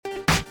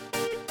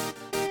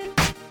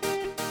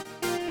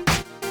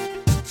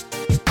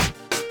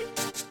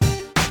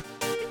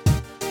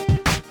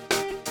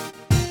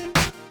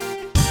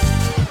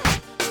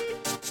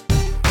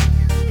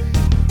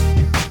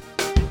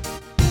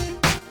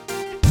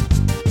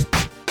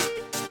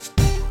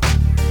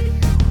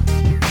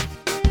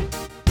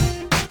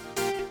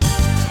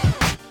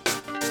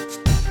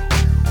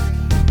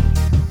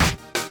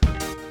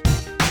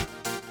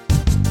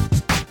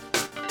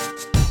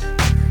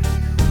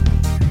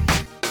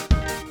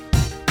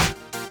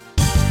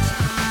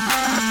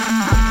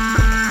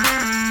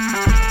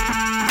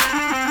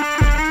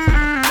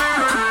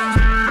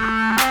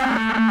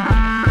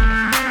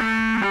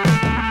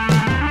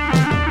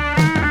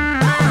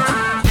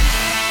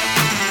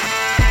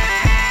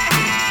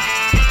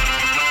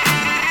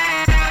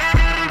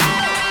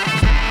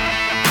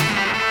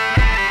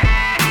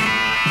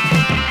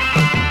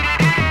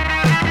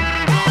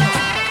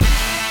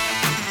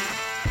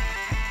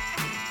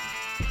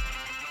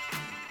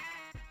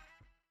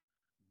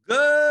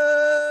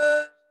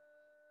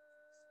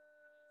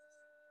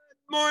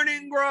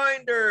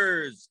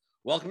Grinders.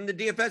 Welcome to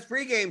the DFS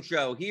pregame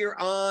show here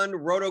on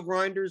Roto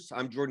Grinders.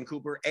 I'm Jordan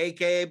Cooper,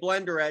 aka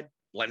Blender Ed,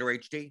 Blender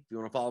HD, if you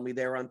want to follow me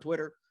there on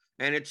Twitter.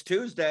 And it's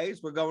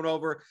Tuesdays. We're going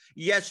over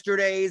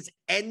yesterday's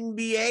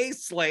NBA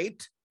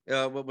slate.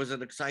 What was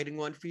an exciting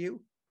one for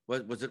you?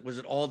 Was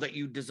it all that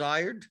you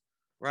desired?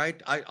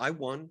 Right? I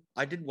won.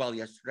 I did well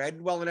yesterday. I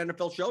did well in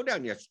NFL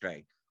Showdown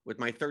yesterday with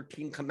my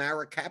 13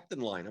 Kamara captain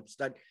lineups.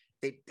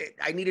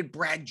 I needed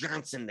Brad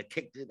Johnson to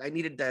kick. I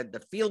needed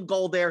the field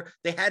goal there.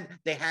 They had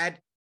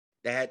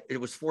it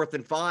was 4th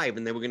and 5,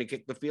 and they were going to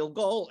kick the field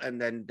goal, and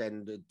then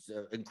it's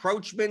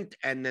encroachment,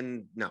 and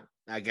then no,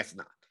 I guess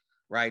not.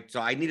 Right. So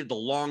I needed the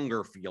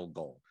longer field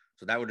goal.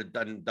 So that would have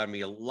done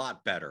me a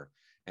lot better.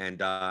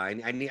 And I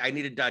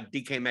needed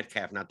DK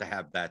Metcalf not to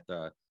have that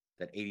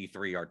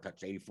 84-yard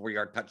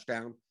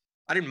touchdown.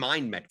 I didn't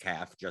mind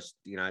Metcalf. Just,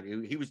 he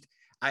was.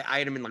 I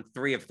had him in like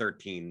 3 of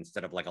 13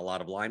 instead of like a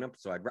lot of lineups.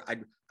 So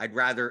I'd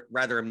rather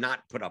him not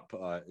put up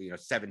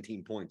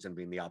 17 points and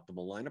being the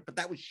optimal lineup. But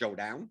that was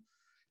showdown.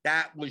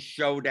 That was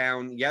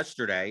showdown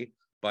yesterday.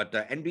 But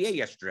NBA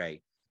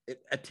yesterday,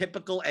 a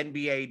typical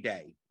NBA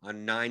day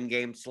on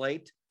 9-game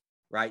slate,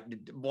 right?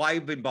 Why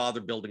even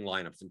bother building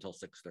lineups until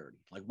 6:30?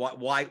 Like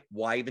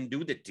why even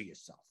do that to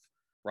yourself,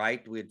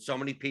 right? We had so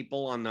many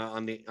people on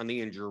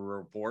the injury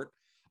report.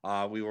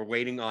 We were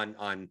waiting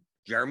on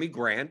Jeremy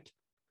Grant.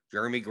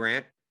 Jeremy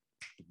Grant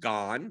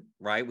gone,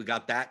 right? We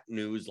got that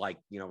news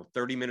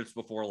 30 minutes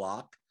before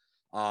lock.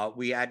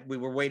 We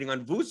were waiting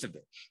on Vucevic.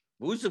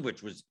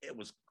 Vucevic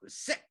was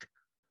sick,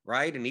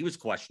 right? And he was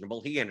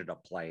questionable. He ended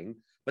up playing.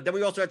 But then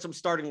we also had some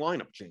starting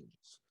lineup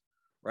changes,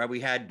 right? We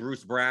had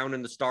Bruce Brown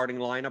in the starting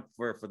lineup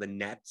for the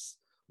Nets.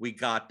 We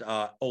got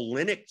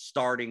Olynyk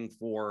starting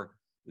for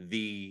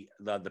the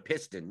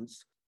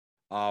Pistons.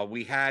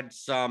 We had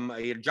some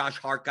Josh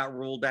Hart got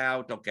ruled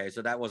out. Okay,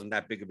 so that wasn't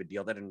that big of a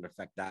deal. That didn't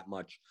affect that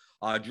much.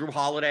 Drew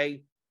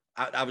Holiday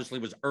obviously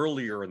was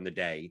earlier in the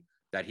day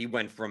that he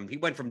went from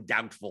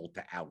doubtful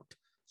to out.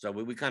 So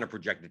we kind of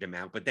projected him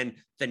out. But then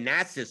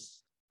Thanasis,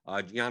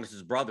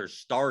 Giannis's brother,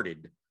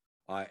 started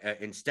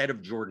instead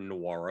of Jordan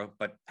Nwora.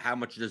 But how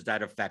much does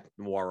that affect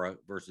Nwora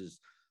versus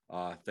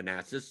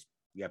Thanasis?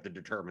 You have to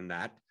determine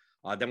that.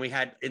 Then we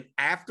had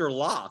after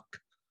lock,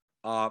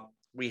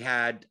 we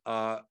had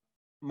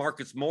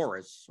Marcus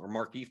Morris or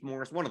Markieff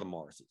Morris, one of the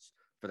Morrises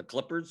for the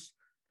Clippers.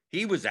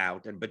 He was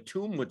out, and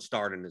Batum would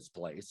start in his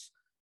place.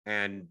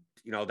 And,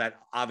 that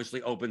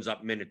obviously opens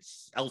up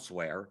minutes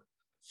elsewhere.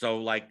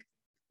 So,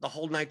 the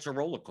whole night's a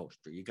roller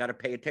coaster. You got to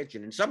pay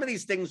attention. And some of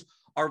these things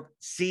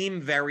seem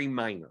very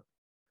minor.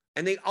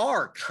 And they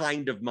are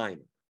kind of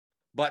minor.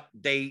 But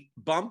they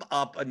bump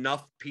up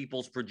enough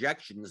people's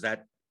projections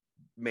that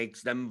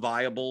makes them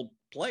viable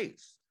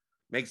plays.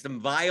 Makes them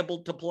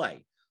viable to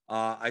play.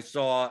 I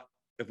saw...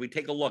 If we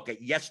take a look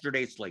at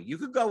yesterday's slate, you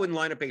could go in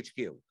lineup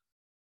HQ.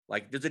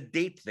 There's a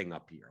date thing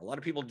up here. A lot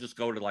of people just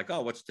go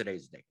to what's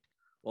today's date?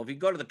 Well, if you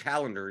go to the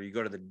calendar, you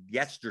go to the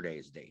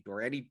yesterday's date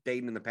or any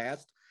date in the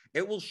past,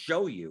 it will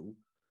show you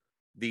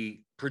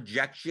the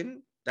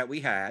projection that we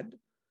had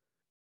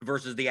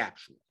versus the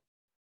actual.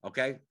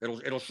 Okay,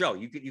 it'll show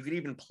you could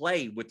even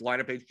play with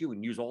lineup HQ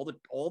and use all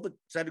the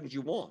settings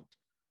you want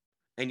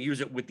and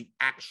use it with the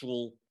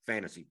actual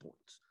fantasy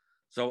points.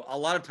 So a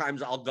lot of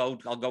times I'll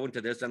go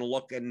into this and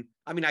look, and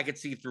I could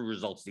see through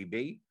results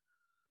DB,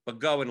 but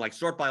go and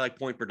sort by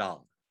point per dollar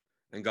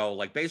and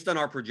go based on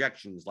our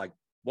projections,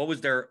 what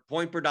was their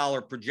point per dollar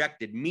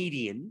projected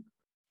median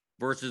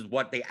versus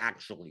what they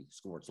actually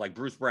scored. So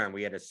Bruce Brown,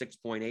 we had a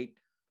 6.8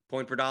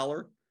 point per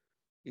dollar.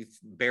 He's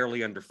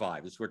barely under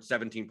 5. He scored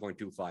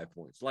 17.25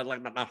 points.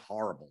 Not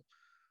horrible.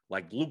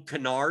 Luke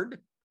Kennard,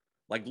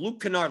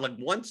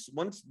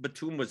 once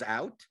Batum was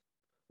out,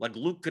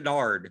 Luke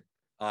Kennard,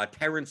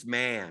 Terrence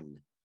Mann,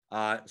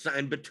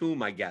 and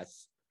Batum, I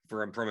guess,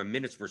 from a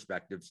minutes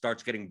perspective,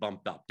 starts getting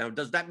bumped up. Now,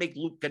 does that make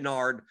Luke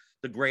Kennard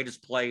the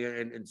greatest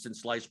player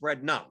since sliced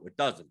bread? No, it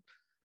doesn't.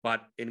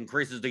 But it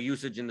increases the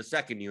usage in the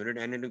second unit,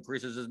 and it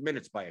increases his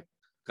minutes by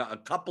a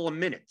couple of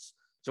minutes.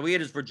 So he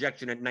had his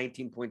projection at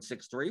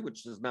 19.63,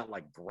 which is not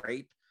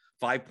great,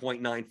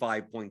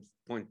 5.95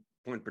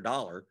 point per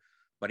dollar.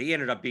 But he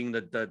ended up being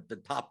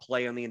the top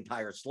play on the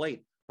entire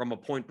slate from a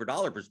point per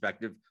dollar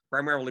perspective,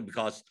 primarily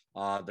because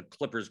the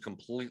Clippers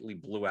completely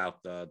blew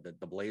out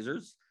the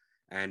Blazers,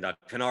 and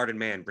Kennard and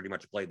Mann pretty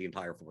much played the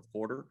entire fourth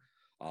quarter.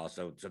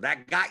 So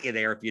that got you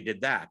there if you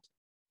did that.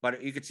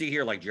 But you could see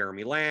here,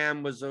 Jeremy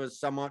Lamb was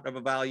somewhat of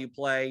a value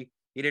play.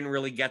 He didn't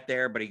really get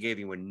there, but he gave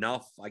you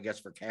enough, I guess,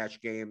 for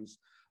cash games.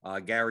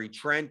 Gary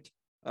Trent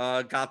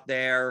got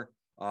there.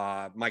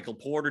 Michael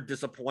Porter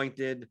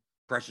disappointed.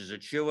 Precious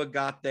Achiuwa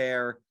got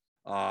there.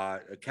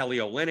 Kelly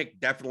Olynyk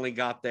definitely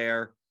got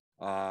there.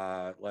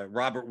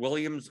 Robert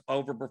Williams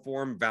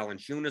overperformed.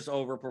 Valanciunas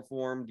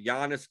overperformed.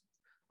 Giannis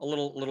a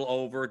little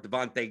over.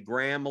 Devontae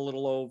Graham a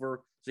little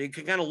over. So you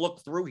can kind of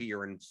look through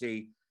here and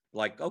see,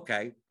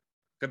 okay,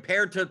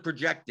 compared to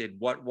projected,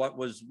 what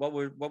were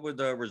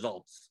the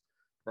results,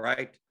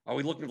 right? Are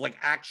we looking at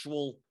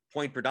actual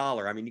point per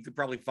dollar? You could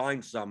probably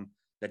find some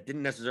that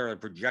didn't necessarily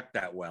project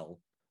that well,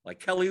 like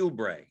Kelly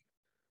Oubre.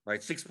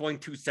 right?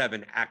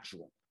 6.27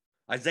 actual.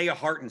 Isaiah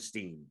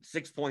Hartenstein,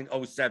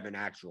 6.07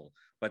 actual,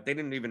 but they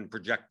didn't even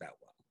project that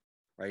well,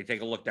 right?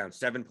 Take a look down,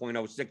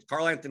 7.06.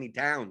 Karl Anthony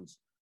Towns,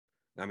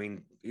 I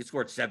mean, he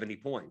scored 70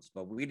 points,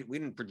 but we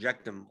didn't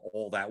project him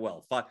all that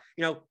well.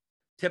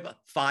 Tip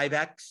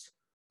 5X,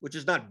 which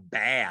is not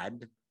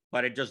bad,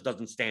 but it just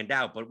doesn't stand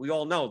out. But we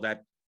all know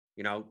that,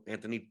 Karl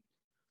Anthony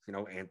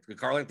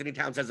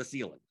Towns has a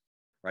ceiling,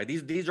 right?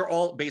 These are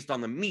all based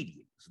on the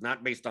medians,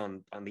 not based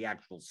on the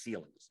actual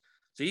ceilings.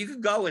 So you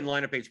could go in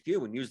lineup HQ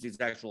and use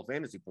these actual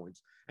fantasy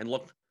points and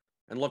look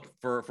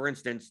for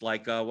instance,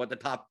 like what the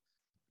top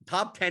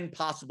 10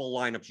 possible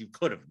lineups you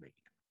could have made,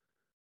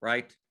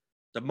 right?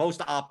 The most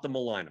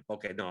optimal lineup.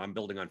 Okay, no, I'm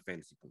building on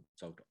fantasy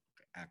points. Okay,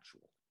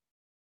 actual.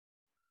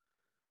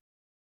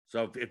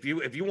 So if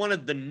you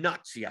wanted the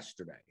nuts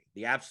yesterday,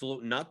 the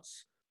absolute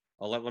nuts,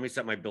 let me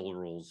set my build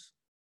rules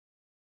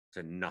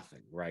to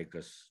nothing, right?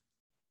 Because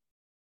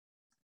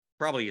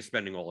probably you're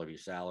spending all of your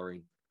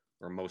salary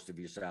or most of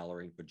your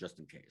salary, but just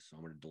in case. So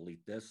I'm going to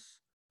delete this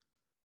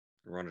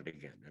and run it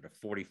again at a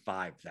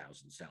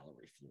 45,000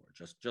 salary floor,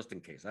 just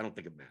in case. I don't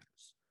think it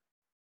matters.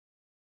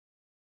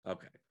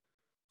 Okay.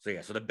 So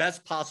yeah, so the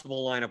best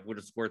possible lineup would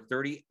have scored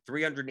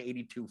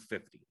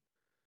 382.50.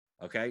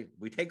 Okay,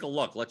 we take a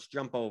look. Let's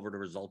jump over to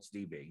results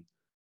DB.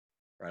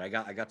 Right,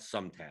 I got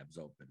some tabs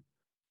open.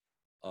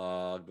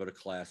 Go to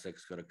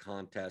classics, go to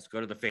contest, go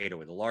to the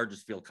fadeaway, the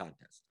largest field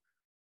contest.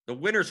 The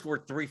winner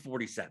scored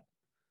 347.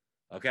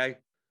 Okay,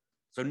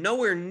 so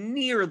nowhere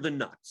near the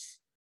nuts.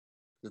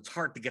 It's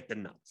hard to get the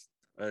nuts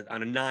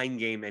on a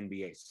 9-game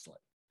NBA slate.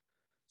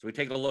 So we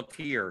take a look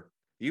here.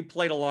 You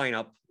played a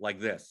lineup like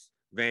this.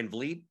 Van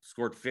Vliet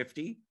scored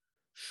 50.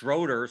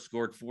 Schroeder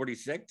scored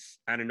 46.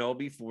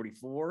 Anunoby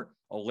 44.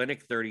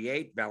 Olynyk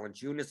 38.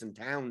 Valanciunas and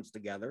Towns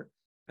together.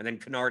 And then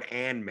Kennard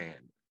and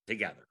Mann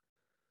together.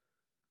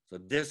 So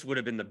this would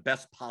have been the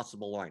best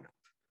possible lineup.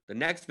 The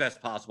next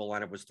best possible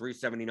lineup was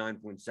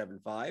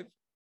 379.75.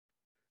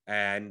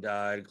 And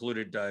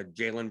included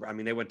Jalen. I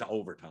mean, they went to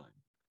overtime.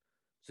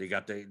 So you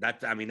got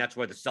that's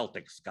where the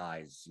Celtics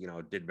guys,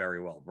 did very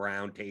well.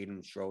 Brown,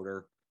 Tatum,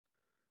 Schroeder.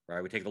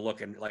 Right. We take a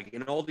look and like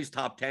in all these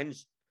top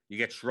 10s, you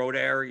get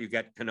Schroeder, you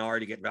get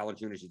Kennard, you get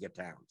Valanciunas, you get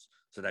Towns.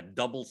 So that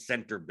double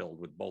center build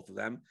with both of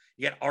them.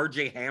 You get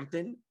RJ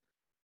Hampton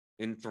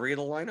in 3 of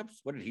the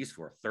lineups. What did he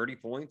score? 30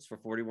 points for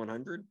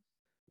 4,100.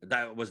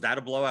 Was that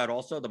a blowout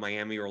also? The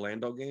Miami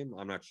Orlando game?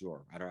 I'm not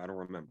sure. I don't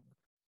remember.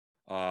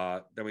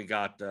 Then we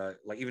got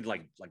like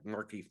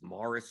Markieff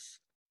Morris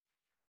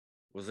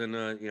was in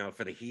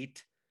for the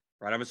Heat.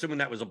 Right. I'm assuming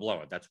that was a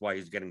blowout. That's why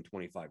he's getting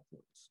 25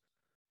 points.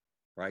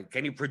 Right?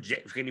 Can you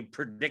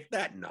predict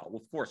that? No,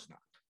 of course not.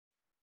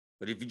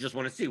 But if you just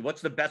want to see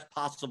what's the best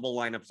possible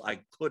lineups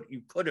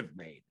you could have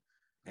made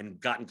and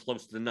gotten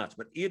close to the nuts.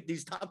 But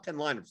these top 10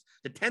 lineups,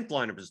 the 10th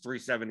lineup is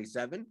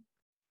 377.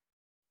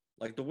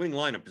 Like the wing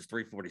lineup is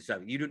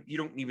 347. You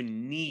don't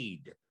even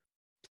need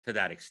to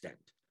that extent.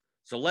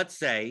 So let's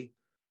say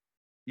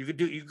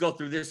you go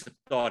through this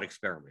thought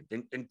experiment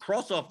and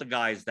cross off the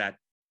guys that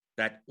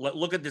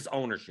look at this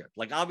ownership.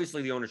 Like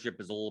obviously the ownership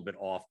is a little bit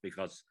off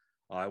because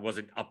it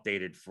wasn't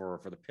updated for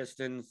the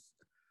Pistons.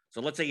 So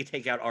let's say you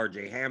take out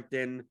RJ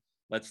Hampton.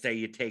 Let's say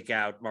you take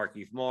out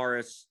Markieff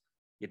Morris.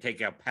 You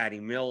take out Patty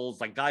Mills,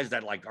 like guys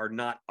that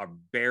are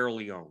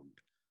barely owned.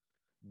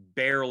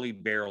 Barely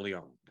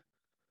owned.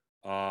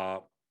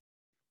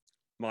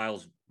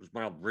 Miles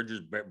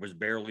Bridges was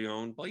barely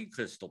owned. Well, you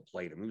could have still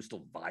played him. He was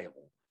still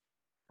viable,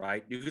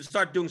 right? You could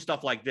start doing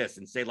stuff like this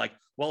and say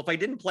well, if I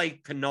didn't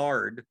play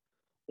Kennard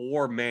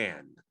or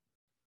Mann,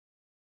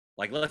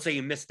 like let's say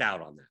you missed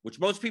out on that, which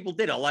most people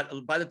did. A lot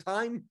by the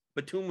time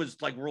Batum was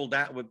ruled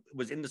out,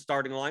 was in the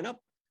starting lineup,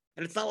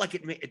 and it's not like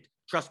it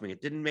trust me,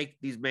 it didn't make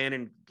these Mann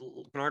and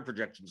Kennard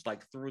projections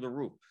through the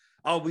roof.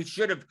 Oh, we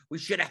should have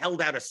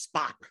held out a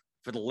spot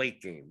for the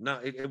late game. No,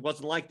 it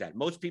wasn't like that.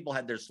 Most people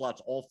had their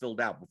slots all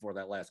filled out before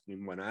that last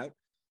game went out,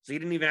 so you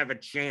didn't even have a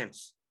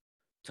chance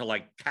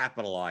to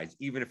capitalize,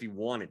 even if you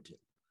wanted to.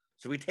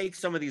 So we take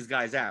some of these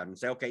guys out and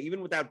say, okay,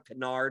 even without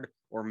Kennard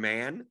or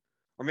Mann,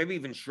 or maybe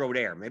even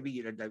Schroeder, maybe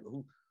you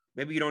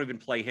don't even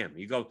play him.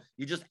 You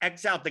just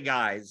X out the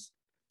guys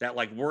that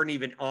weren't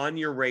even on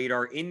your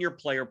radar, in your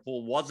player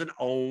pool, wasn't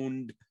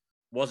owned,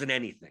 wasn't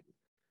anything.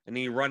 And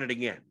then you run it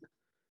again.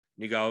 And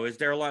you go, is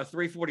there a lot of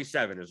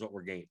 347 is what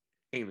we're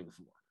aiming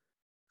for.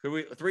 Could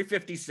we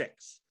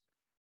 356?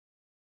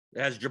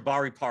 It has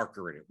Jabari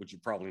Parker in it, which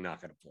you're probably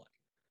not going to play.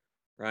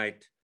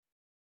 Right?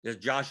 There's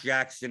Josh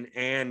Jackson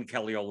and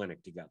Kelly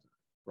Olynyk together.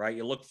 Right?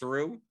 You look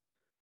through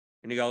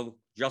and you go,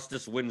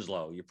 Justice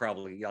Winslow, you're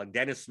probably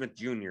Dennis Smith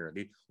Jr.,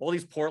 all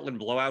these Portland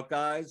blowout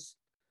guys,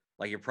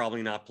 you're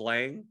probably not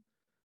playing.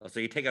 So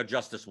you take out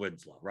Justice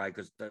Winslow, right?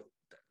 Because are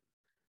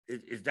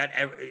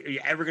you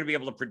ever going to be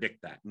able to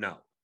predict that? No.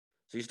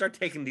 So you start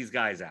taking these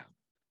guys out.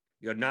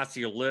 You go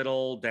Nasir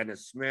Little,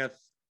 Dennis Smith,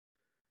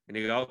 and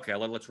you go, okay,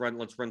 let's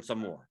run some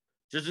more.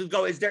 Just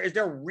go. Is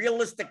there a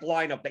realistic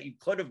lineup that you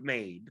could have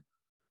made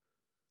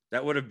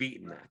that would have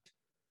beaten that,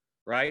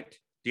 right?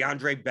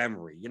 DeAndre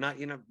Bemery.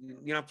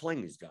 You're not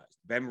playing these guys.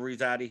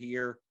 Bemery's out of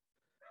here.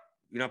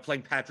 You're not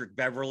playing Patrick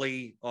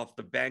Beverly off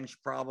the bench,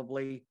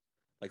 probably.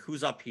 Like,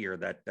 who's up here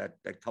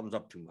that comes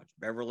up too much?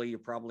 Beverly, you're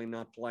probably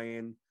not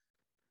playing,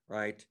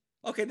 right?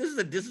 Okay, this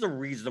is a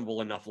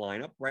reasonable enough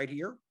lineup right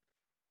here.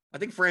 I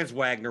think Franz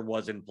Wagner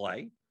was in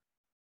play.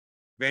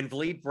 Van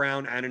Vliet,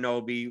 Brown,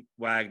 Anunoby,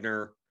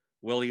 Wagner,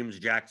 Williams,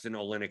 Jackson,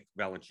 Olynyk,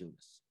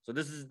 Valanciunas. So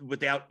this is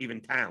without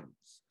even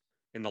Towns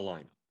in the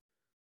lineup.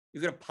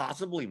 You could have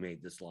possibly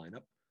made this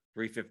lineup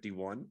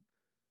 351.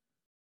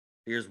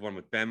 Here's one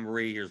with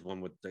Bemery. Here's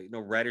one with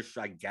Reddish.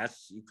 I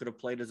guess you could have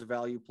played as a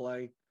value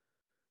play,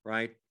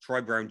 right?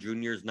 Troy Brown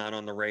Jr. is not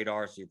on the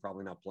radar, so you're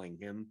probably not playing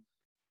him.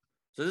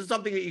 So this is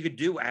something that you could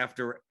do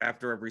after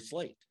every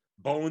slate.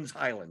 Bones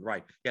Highland,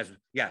 right?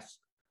 Yes.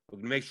 We're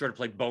going to make sure to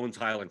play Bones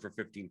Highland for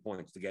 15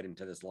 points to get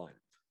into this lineup.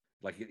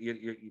 Like, do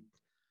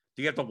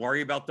you have to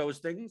worry about those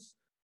things?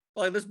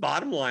 Well, this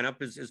bottom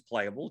lineup is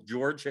playable.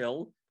 George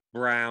Hill,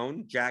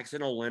 Brown,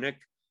 Jackson, Olynyk,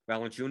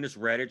 Valanciunas,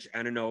 Reddish,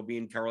 Anunoby,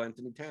 and Karl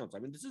Anthony Towns. I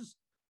mean, this is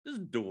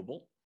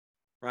doable,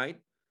 right?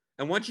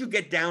 And once you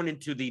get down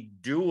into the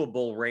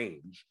doable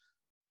range,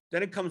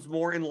 then it comes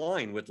more in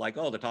line with like,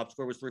 the top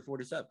score was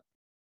 347,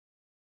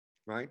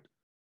 right?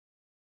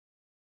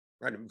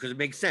 Right, because it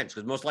makes sense.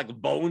 Because most likely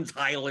Bones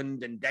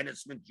Highland and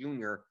Dennis Smith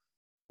Jr.,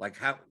 like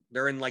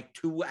they're in like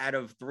 2 out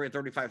of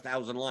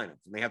 35,000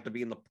 lineups, and they have to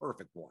be in the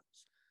perfect ones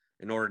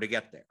in order to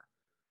get there.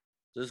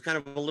 So this is kind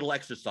of a little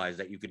exercise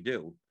that you could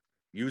do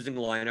using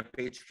lineup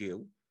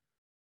HQ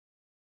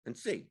and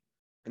see.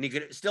 And you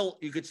could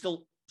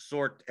still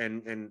sort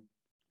and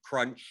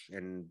crunch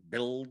and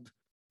build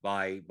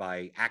by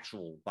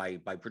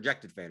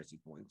projected fantasy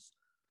points.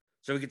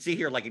 So we can see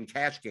here, like in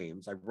cash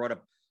games, I brought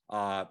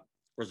up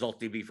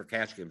Result DB for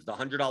cash games, the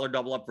 $100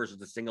 double up versus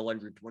the single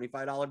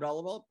 $125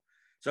 double up.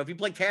 So if you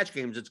play cash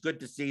games, it's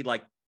good to see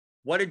like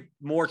what did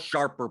more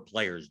sharper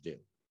players do,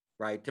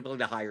 right? Typically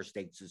the higher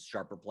stakes is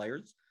sharper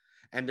players.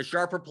 And the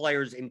sharper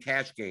players in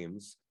cash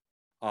games,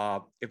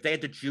 if they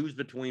had to choose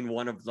between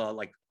one of the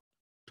like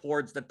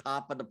towards the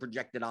top of the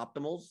projected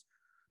optimals,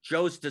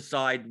 chose to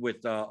side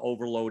with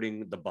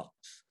overloading the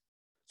Bucks.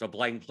 So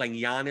playing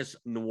Giannis,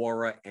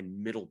 Nwora,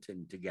 and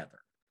Middleton together,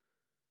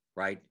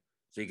 right?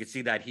 So you can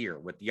see that here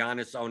with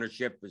Giannis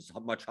ownership is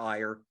much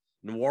higher.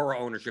 Nwora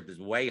ownership is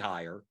way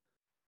higher.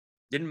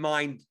 Didn't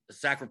mind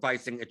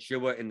sacrificing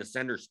Achua in the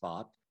center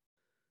spot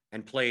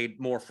and played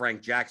more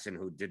Frank Jackson,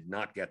 who did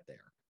not get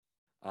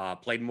there.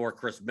 Played more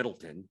Chris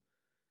Middleton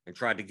and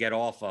tried to get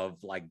off of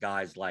like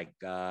guys like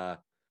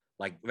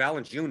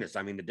Valanciunas.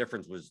 I mean, the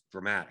difference was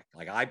dramatic.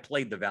 Like I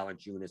played the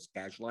Valanciunas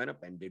cash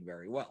lineup and did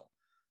very well.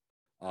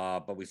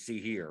 But we see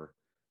here,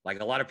 like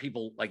a lot of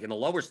people, like in the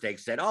lower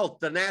stakes, said,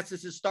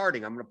 Thanasis is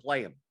starting. I'm going to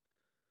play him.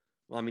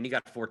 Well, I mean, he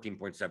got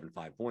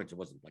 14.75 points. It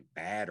wasn't like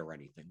bad or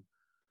anything.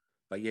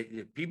 But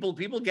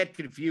people get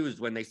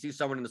confused when they see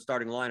someone in the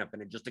starting lineup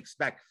and they just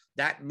expect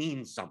that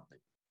means something,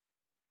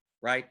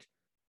 right?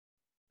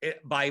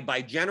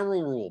 By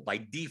general rule, by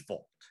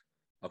default,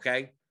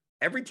 okay?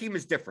 Every team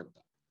is different,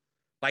 though.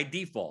 By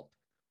default,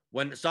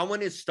 when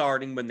someone is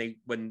starting, when they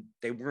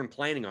weren't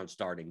planning on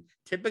starting,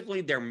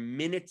 typically their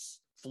minutes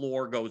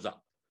floor goes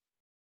up,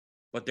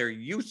 but their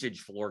usage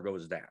floor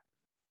goes down.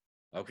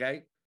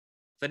 Okay,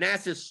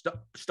 Thanasis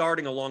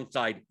starting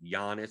alongside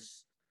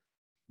Giannis,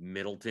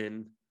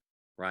 Middleton,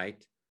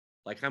 right?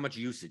 Like how much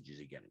usage is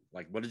he getting?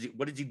 Like what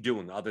is he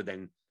doing other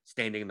than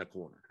standing in the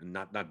corner and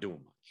not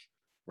doing much,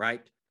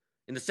 right?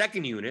 In the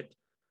second unit,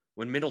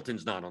 when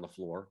Middleton's not on the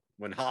floor,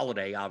 when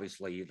Holiday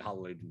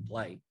didn't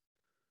play,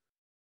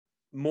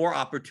 more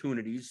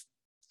opportunities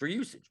for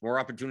usage, more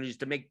opportunities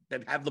to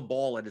have the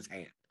ball in his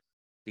hand,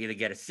 to either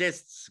get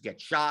assists,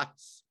 get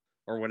shots,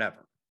 or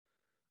whatever.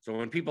 So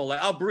when people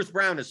are like, Bruce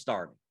Brown is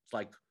starting, it's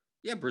like,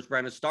 yeah, Bruce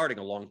Brown is starting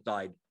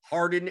alongside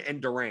Harden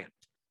and Durant.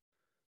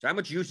 So how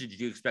much usage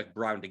do you expect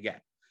Brown to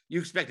get? You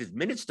expect his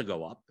minutes to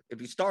go up. If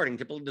he's starting,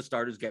 typically the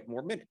starters get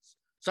more minutes.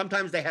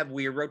 Sometimes they have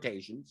weird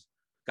rotations.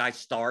 Guy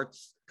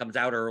starts, comes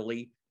out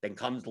early, then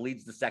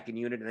leads the second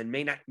unit, and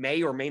then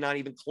may or may not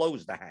even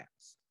close the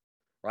halves,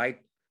 right?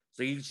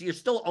 So you're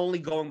still only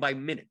going by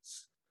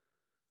minutes.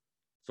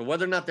 So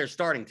whether or not they're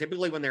starting,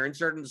 typically when they're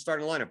inserted in the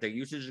starting lineup, their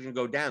usage is going to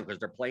go down because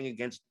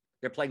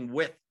they're playing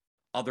with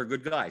other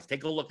good guys.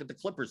 Take a look at the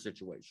Clippers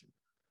situation.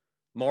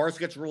 Morris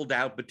gets ruled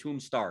out, Batum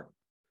starting.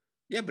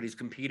 Yeah, but he's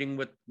competing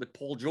with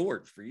Paul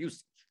George for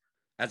usage,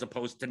 as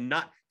opposed to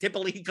not.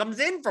 Typically, he comes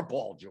in for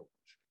Paul George,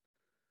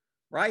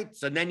 right?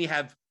 So then you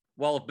have,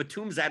 well, if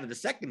Batum's out of the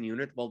second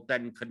unit, well,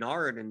 then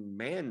Kennard and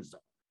Mann's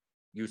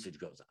usage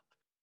goes up,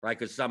 right?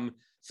 Because some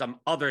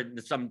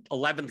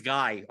 11th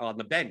guy on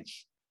the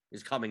bench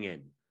is coming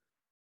in,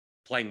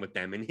 playing with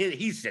them, and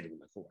he's sitting in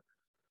the corner.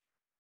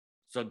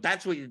 So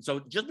so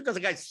just because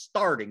a guy's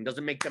starting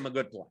doesn't make them a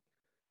good player.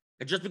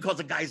 And just because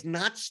a guy's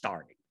not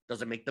starting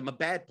doesn't make them a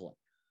bad player.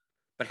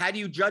 But how do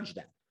you judge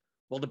that?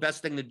 Well, the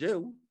best thing to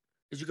do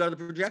is you go to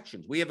the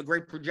projections. We have a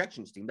great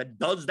projections team that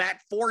does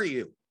that for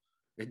you.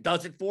 It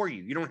does it for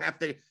you. You don't have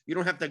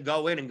to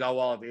go in and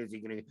go, is he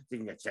going to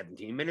get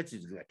 17 minutes?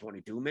 Is he going to get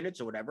 22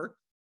 minutes or whatever?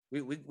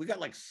 We got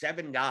like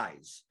 7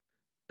 guys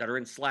that are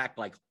in Slack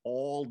like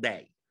all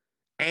day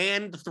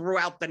and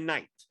throughout the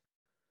night,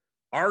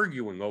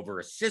 arguing over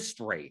assist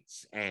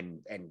rates and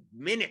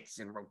minutes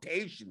and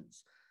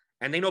rotations.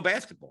 And they know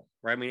basketball,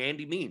 right? I mean,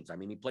 Andy Means, I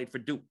mean, he played for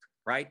Duke,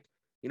 right?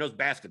 He knows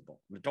basketball.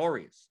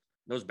 Notorious.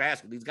 Knows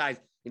basketball. These guys,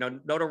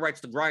 Noto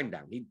writes the grind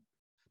down.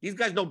 These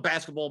guys know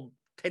basketball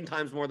 10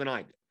 times more than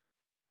I do.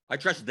 I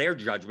trust their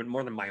judgment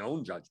more than my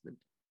own judgment.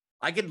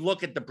 I could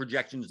look at the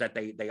projections that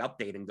they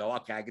update and go,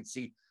 okay, I can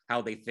see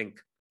how they think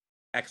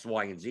X,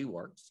 Y, and Z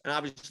works. And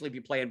obviously, if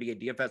you play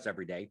NBA DFS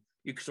every day,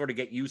 you sort of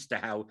get used to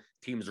how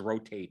teams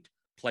rotate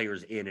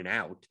players in and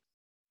out.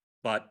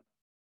 But,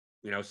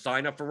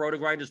 sign up for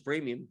RotoGrinders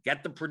Premium,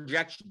 get the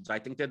projections. I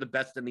think they're the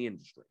best in the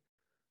industry,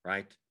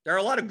 right? There are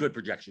a lot of good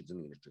projections in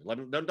the industry.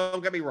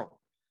 Don't get me wrong.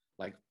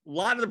 Like, a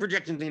lot of the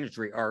projections in the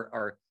industry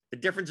are the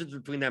differences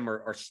between them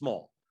are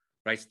small.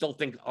 But I still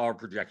think our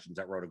projections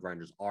at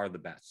RotoGrinders are the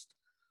best.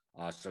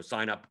 So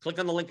sign up. Click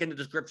on the link in the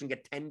description.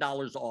 Get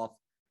 $10 off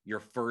your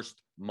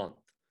first month.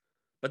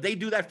 But they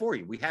do that for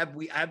you. We have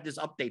this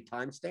update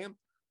timestamp.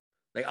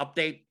 They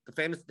update the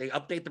fantasy. They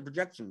update the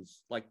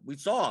projections. Like we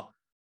saw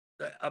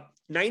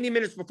 90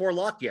 minutes before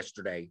lock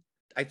yesterday,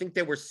 I think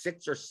there were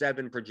 6 or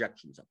 7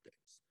 projections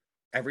updates.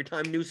 Every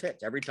time news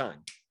hits, every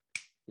time.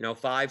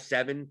 5,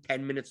 7,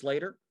 10 minutes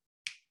later,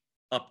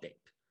 update,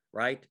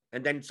 right?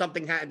 And then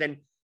something then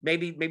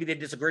maybe they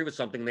disagree with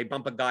something. They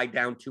bump a guy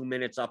down 2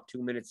 minutes, up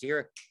 2 minutes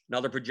here.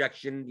 Another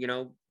projection,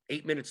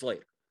 8 minutes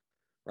later,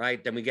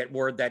 right? Then we get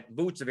word that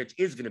Vucevic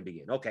is going to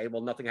be in. Okay,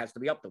 well, nothing has to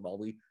be up there. Well,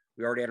 we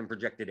already had him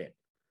projected in,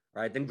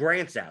 right? Then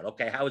Grant's out.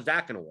 Okay, how is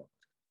that going to work,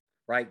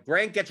 right?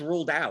 Grant gets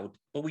ruled out,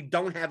 but we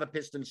don't have a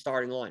Pistons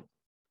starting line.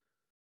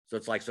 So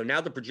it's like, so now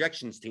the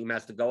projections team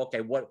has to go, okay,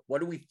 what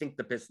do we think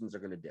the Pistons are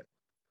going to do?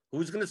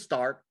 Who's going to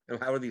start,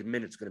 and how are these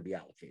minutes going to be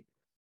allocated?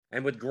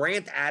 And with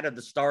Grant out of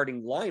the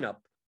starting lineup,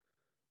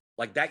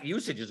 like that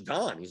usage is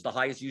gone. He's the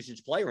highest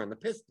usage player on the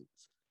Pistons.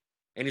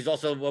 And he's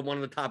also one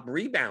of the top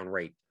rebound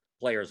rate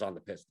players on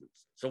the Pistons.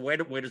 So where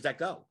does that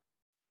go?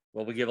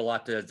 Well, we give a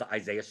lot to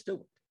Isaiah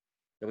Stewart.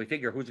 Then we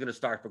figure who's going to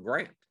start for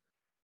Grant.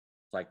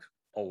 It's like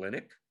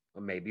Olynyk,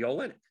 or maybe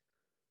Olynyk,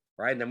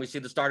 right? And then we see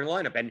the starting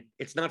lineup. And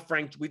it's not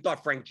Frank. We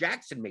thought Frank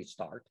Jackson may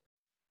start.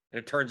 And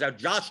it turns out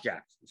Josh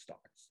Jackson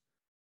starts.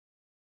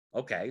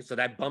 Okay, so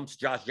that bumps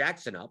Josh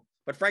Jackson up.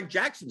 But Frank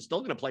Jackson's still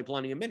going to play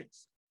plenty of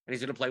minutes. And he's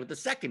going to play with the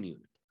second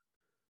unit,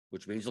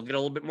 which means he'll get a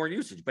little bit more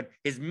usage. But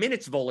his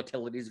minutes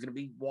volatility is going to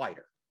be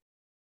wider,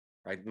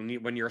 right?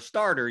 When you're a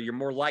starter, you're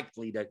more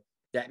likely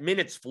that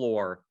minutes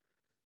floor,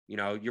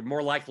 you're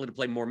more likely to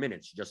play more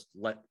minutes, just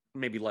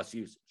maybe less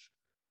usage.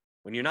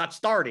 When you're not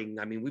starting,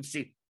 I mean, we've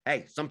seen,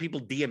 hey, some people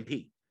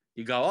DMP.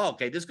 You go, oh,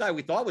 okay, this guy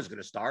we thought was going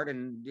to start,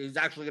 and he's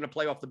actually going to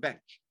play off the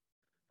bench.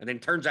 And then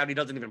turns out he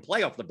doesn't even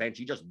play off the bench.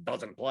 He just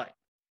doesn't play.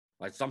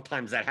 Like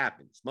sometimes that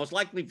happens. Most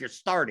likely if you're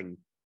starting,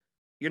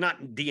 you're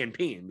not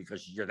DNPing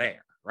because you're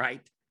there,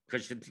 right?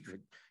 Because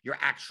you're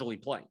actually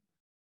playing.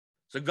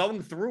 So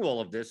going through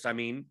all of this, I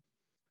mean,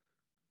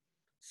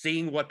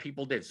 seeing what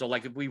people did. So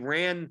like if we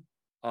ran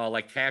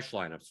like cash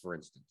lineups, for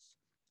instance,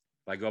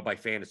 if I go by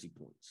fantasy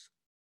points.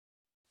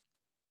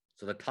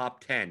 So the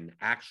top 10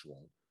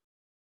 actual,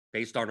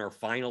 based on our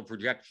final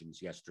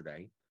projections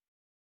yesterday.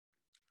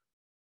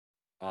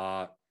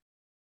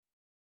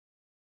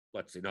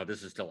 Let's see. No,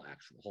 this is still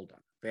actual. Hold on.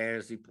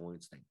 Fantasy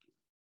points. Thank you.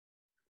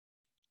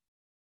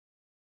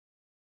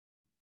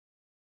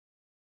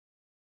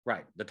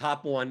 Right. The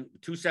top one,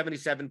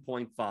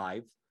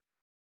 277.5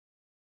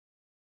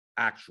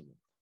 actual.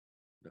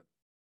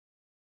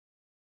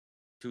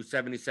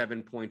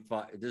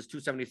 277.5. This is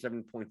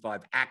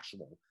 277.5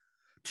 actual.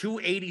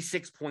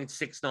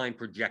 286.69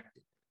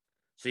 projected.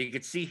 So you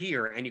could see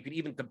here, and you could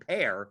even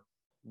compare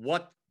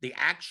what the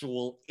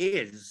actual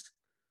is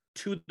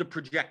to the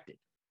projected.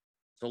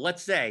 So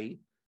let's say,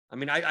 I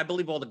mean, I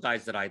believe all the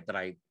guys that I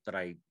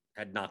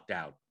had knocked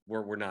out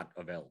were not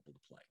available to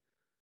play,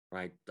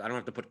 right? I don't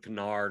have to put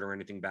Kennard or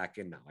anything back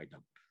in now. I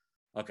don't.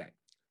 Okay.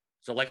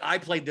 So like I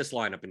played this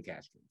lineup in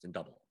cash games in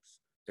double ups.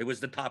 It was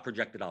the top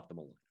projected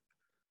optimal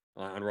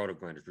lineup on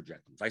RotoGrinders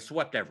projections. I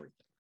swept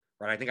everything,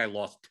 right? I think I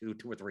lost two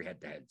or three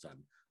head-to-heads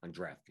on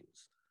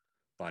DraftKings,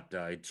 but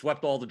it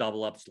swept all the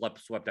double ups,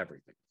 swept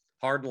everything.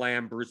 Hard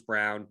Lamb, Bruce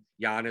Brown,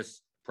 Giannis,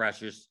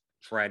 Precious,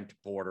 Trent,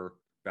 Porter,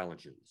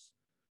 Valanciunas.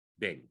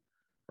 Bing,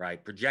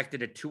 right?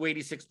 Projected at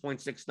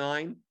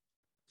 286.69,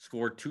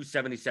 scored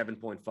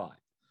 277.5.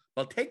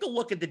 Well, take a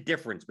look at the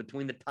difference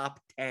between the top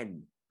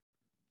 10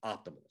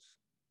 optimals,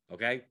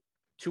 okay?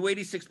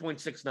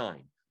 286.69,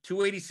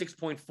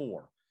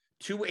 286.4,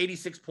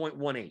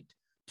 286.18,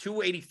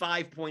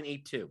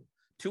 285.82,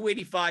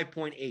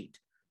 285.8,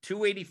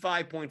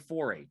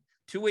 285.48,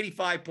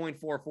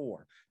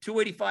 285.44,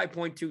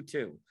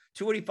 285.22,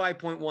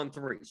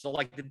 285.13. So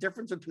like the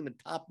difference between the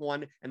top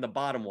one and the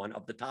bottom one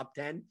of the top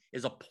 10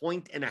 is 1.5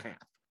 points.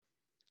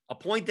 1.5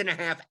 points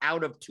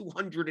out of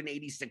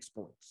 286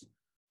 points.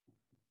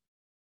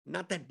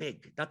 Not that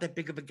big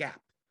of a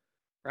gap,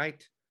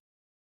 right?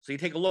 So you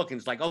take a look and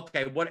it's like,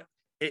 okay, what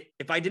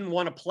if I didn't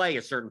want to play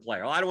a certain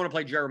player, I don't want to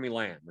play Jeremy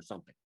Lamb or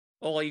something.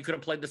 Well, you could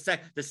have played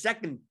the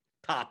second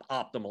top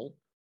optimal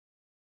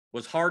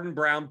was Harden,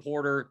 Brown,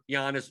 Porter,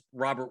 Giannis,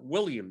 Robert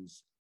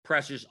Williams,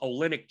 Precious,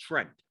 Olynyk,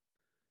 Trent.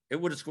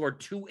 It would have scored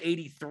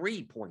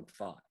 283.5.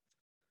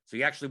 So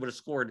you actually would have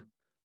scored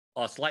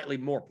slightly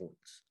more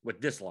points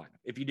with this lineup.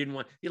 If you didn't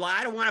want, you're like,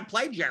 I don't want to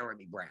play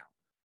Jeremy Brown.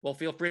 Well,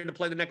 feel free to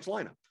play the next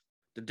lineup.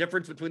 The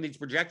difference between these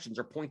projections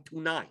are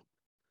 0.29,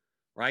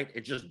 right?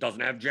 It just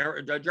doesn't have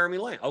Jeremy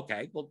Lamb.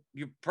 Okay, well,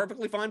 you're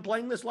perfectly fine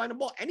playing this line of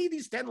ball. Any of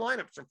these 10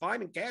 lineups are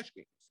fine in cash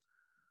games.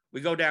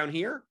 We go down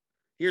here.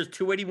 Here's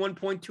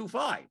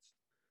 281.25,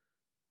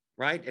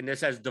 right? And this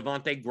has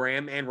Devontae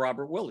Graham and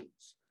Robert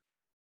Williams.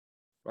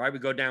 All right, we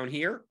go down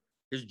here.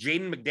 Here's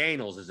Jaden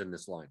McDaniels is in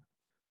this line,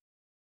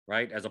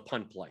 right, as a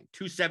punt play,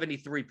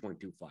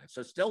 273.25.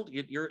 So still,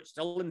 you're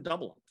still in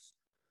double ups.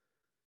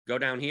 Go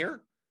down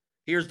here.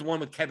 Here's the one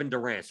with Kevin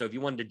Durant. So if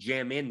you wanted to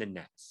jam in the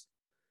Nets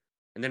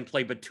and then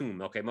play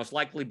Batum, okay, most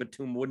likely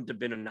Batum wouldn't have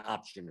been an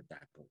option at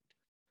that point.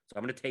 So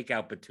I'm going to take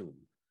out Batum.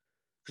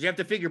 Because you have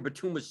to figure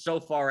Batum was so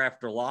far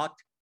after lock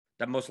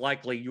that most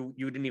likely you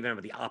didn't even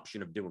have the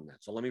option of doing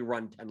that. So let me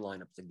run 10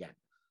 lineups again.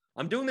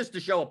 I'm doing this to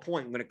show a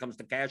point when it comes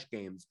to cash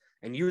games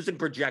and using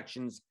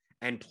projections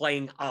and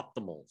playing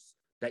optimals,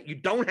 that you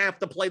don't have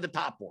to play the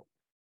top one,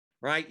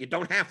 right? You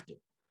don't have to.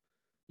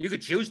 You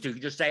could choose to. You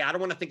could just say, I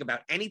don't want to think about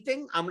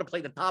anything. I'm going to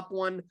play the top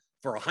one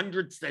for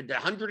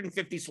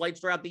 150 slates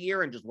throughout the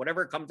year, and just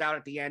whatever comes out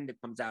at the end, it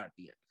comes out at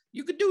the end.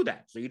 You could do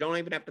that, so you don't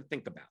even have to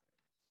think about it.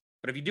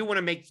 But if you do want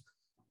to make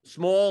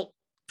small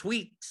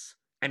tweaks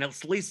and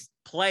at least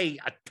play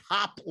a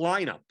top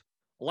lineup,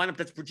 a lineup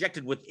that's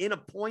projected within a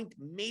point,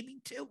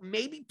 maybe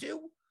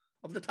two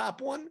of the top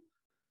one,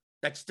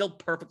 that's still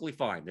perfectly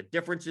fine. The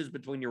differences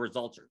between your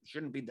results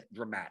shouldn't be that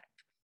dramatic.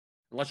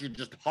 Unless you're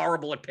just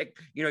horrible at pick,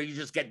 you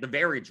just get the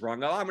variance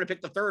wrong. Oh, I'm going to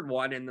pick the third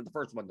one, and then the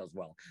first one does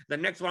well. The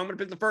next one, I'm going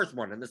to pick the first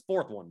one, and this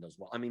fourth one does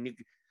well. I mean,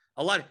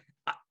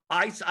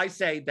 I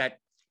say that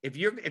if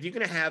you're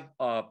going to have,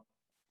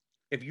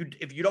 if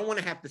you don't want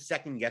to have to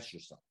second guess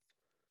yourself,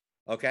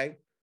 okay,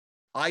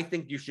 I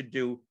think you should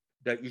do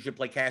that. You should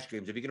play cash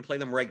games if you're going to play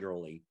them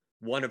regularly.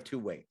 One of two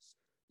ways.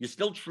 You're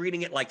still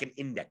treating it like an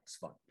index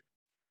fund,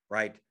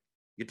 right?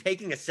 You're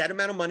taking a set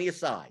amount of money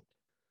aside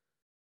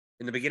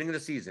in the beginning of the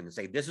season and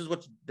say, this is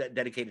what's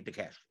dedicated to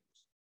cash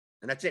games.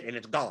 And that's it. And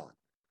it's gone.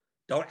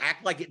 Don't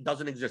act like it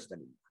doesn't exist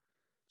anymore.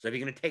 So if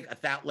you're going to take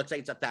let's say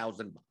it's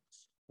 $1,000,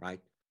 right?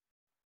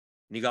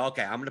 And you go,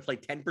 okay, I'm going to play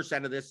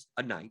 10% of this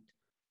a night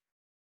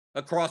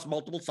across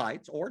multiple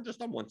sites or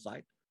just on one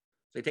site.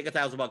 So you take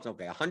 $1,000,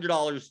 okay,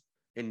 $100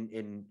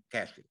 in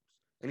cash games.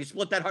 And you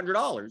split that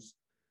 $100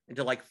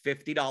 into like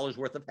 $50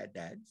 worth of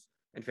head-to-heads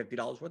and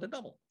 $50 worth of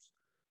double-ups.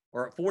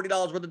 Or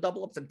 $40 worth of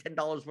double-ups and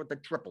 $10 worth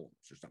of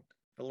triple-ups or something.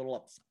 A little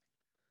upside.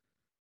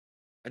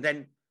 And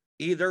then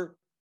either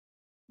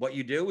what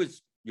you do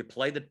is you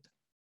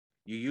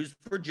use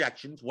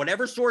projections,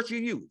 whatever source you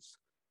use.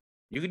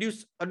 You could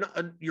use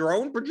your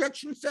own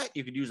projection set.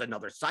 You could use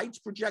another site's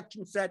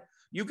projection set.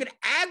 You could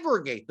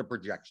aggregate the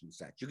projection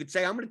sets. You could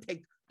say, I'm going to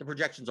take the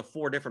projections of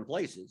 4 different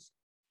places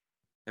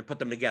and put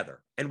them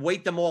together and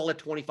weight them all at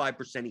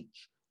 25%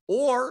 each.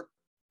 Or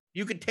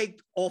you could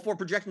take all 4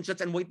 projection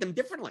sets and weight them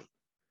differently.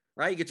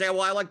 Right? You could say,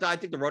 well, I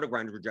think the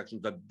Roto-Grinder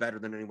projections are better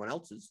than anyone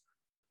else's.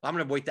 I'm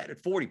going to weight that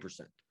at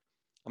 40%. I'm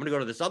going to go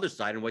to this other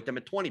side and weight them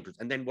at 20%.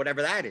 And then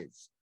whatever that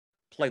is,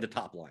 play the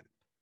top line.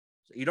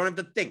 So you don't have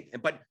to think.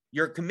 But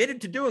you're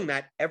committed to doing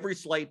that every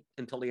slate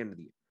until the end of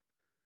the year.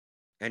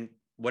 And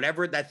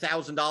whatever that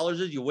 $1,000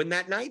 is, you win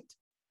that night.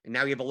 And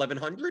now you have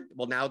 $1,100.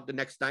 Well, now the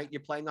next night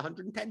you're playing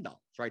 $110,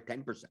 right?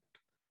 10%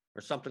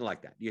 or something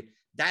like that.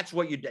 That's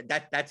what you did.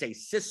 That's a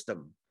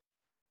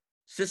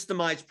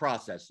systemized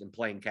process in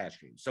playing cash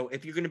games. So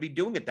if you're going to be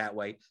doing it that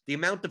way, the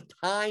amount of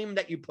time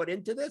that you put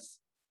into this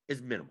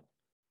is minimal.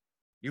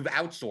 You've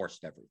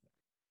outsourced everything.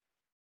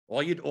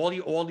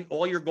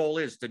 All your goal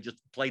is to just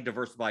play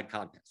diversified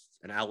contests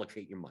and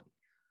allocate your money,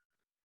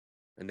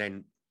 and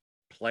then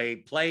play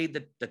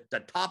the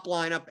top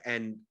lineup.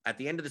 And at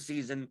the end of the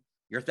season,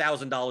 your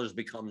 $1,000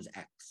 becomes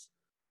X.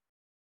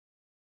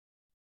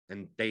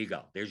 And there you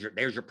go. There's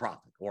your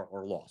profit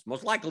or loss.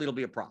 Most likely it'll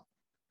be a profit.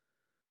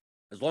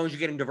 As long as you're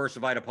getting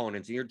diversified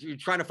opponents, and you're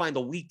trying to find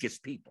the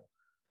weakest people.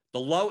 The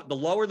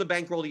lower the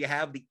bankroll you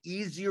have, the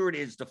easier it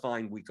is to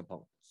find weak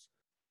opponents,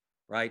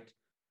 right?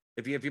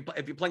 If you're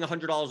playing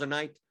 $100 a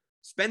night,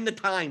 spend the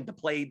time to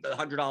play the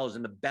 $100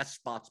 in the best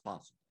spots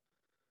possible,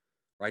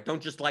 right?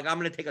 Don't just I'm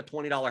going to take a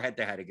 $20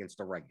 head-to-head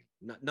against a regular.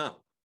 No.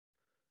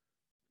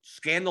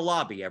 Scan the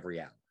lobby every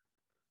hour.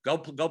 Go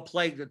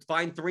play.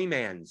 Find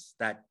 3-mans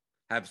that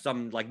have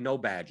some no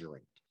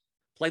badgering.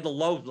 Play the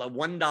low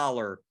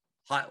 $1.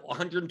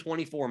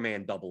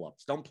 124-man double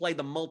ups. Don't play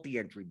the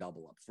multi-entry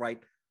double ups,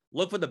 right?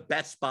 Look for the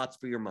best spots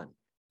for your money.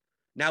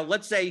 Now,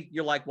 let's say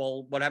you're like,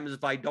 well, what happens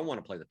if I don't want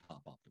to play the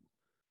top optimal?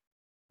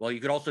 Well, you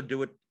could also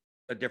do it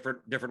a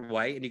different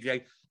way. And you can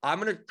say,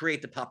 I'm going to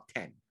create the top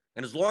 10.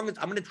 And as long as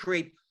I'm going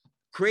to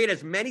create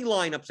as many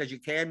lineups as you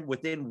can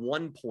within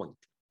 1 point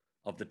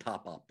of the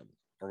top optimal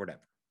or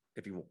whatever.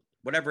 if you want,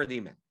 whatever the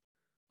amount.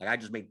 Like I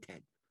just made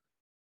 10.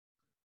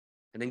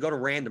 And then go to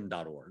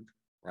random.org,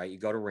 right? You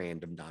go to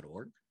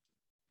random.org,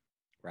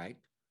 right?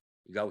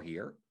 You go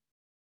here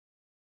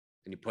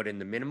and you put in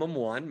the minimum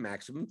 1,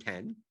 maximum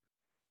 10,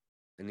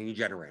 and then you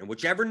generate. And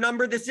whichever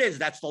number this is,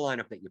 that's the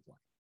lineup that you play.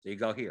 So you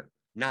go here,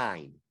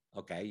 9.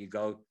 Okay, you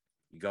go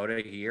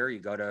to here, you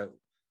go to,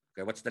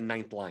 okay, what's the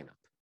 9th lineup?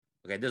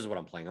 Okay, this is what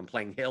I'm playing. I'm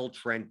playing Hill,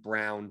 Trent,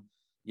 Brown,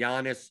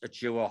 Giannis,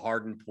 Achua,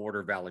 Harden,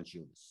 Porter,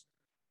 Valanciunas.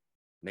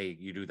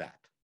 You do that.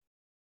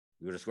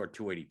 You would have scored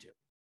 282,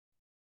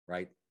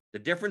 right? The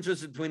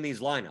differences between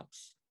these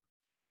lineups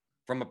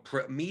from a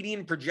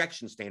median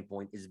projection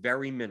standpoint is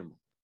very minimal.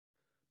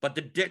 But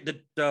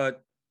the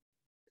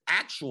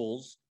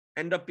actuals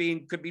end up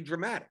could be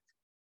dramatic.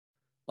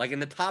 Like in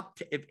the top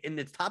 10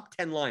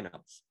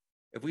 lineups,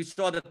 if we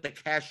saw that the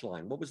cash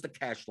line, what was the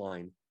cash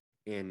line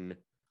in,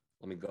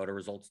 let me go to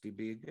results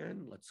DB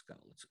again. Let's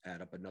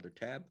add up another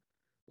tab.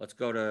 Let's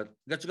go to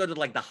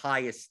like the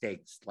highest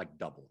stakes, like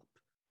double up,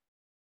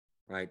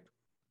 right?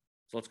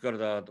 So let's go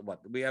to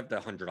what we have, the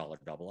 $100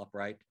 double up,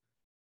 right?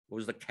 What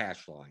was the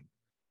cash line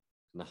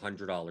in the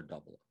 $100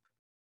 double up?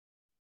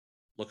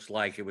 Looks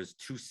like it was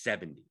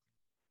 270.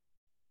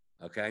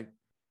 Okay.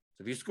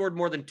 So if you scored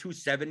more than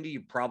 270,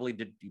 you probably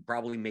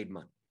made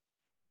money.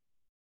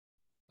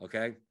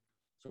 Okay.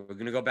 So we're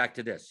going to go back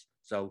to this.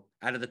 So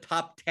out of the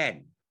top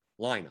 10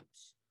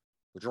 lineups,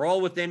 which are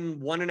all within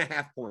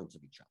 1.5 points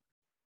of each other,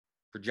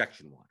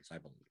 projection wise, I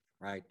believe,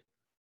 right?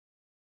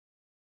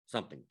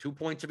 2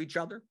 points of each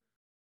other.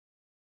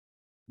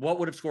 What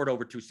would have scored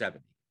over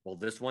 270? Well,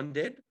 this one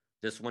did,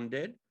 this one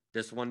did,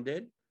 this one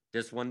did,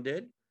 this one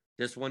did,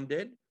 this one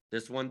did,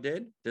 this one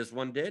did, this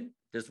one did,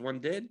 this one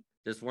did,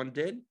 this one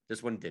did,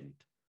 this one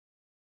didn't.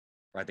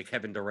 Right? This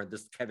Kevin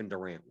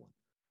Durant one.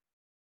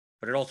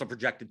 But it also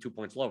projected 2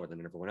 points lower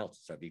than everyone else.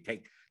 So if you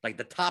take, like,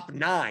 the top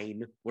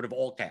 9 would have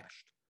all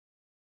cashed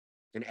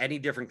in any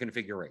different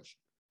configuration.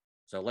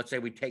 So let's say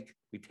we take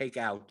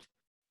out,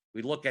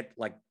 we look at,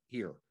 like,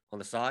 here on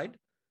the side,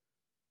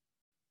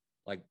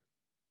 like,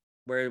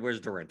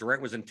 where's Durant?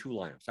 Durant was in 2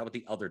 lineups. How about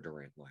the other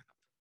Durant lineup?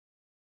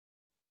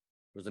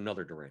 There was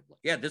another Durant.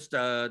 Yeah, this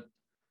Durant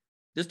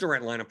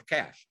lineup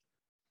cashed,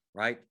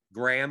 right?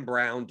 Graham,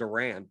 Brown,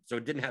 Durant. So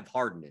it didn't have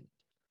Harden in it.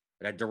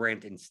 It had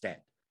Durant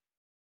instead.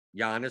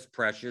 Giannis,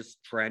 Precious,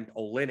 Trent,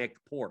 Olynyk,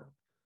 Porter.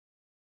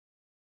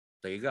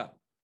 There you go.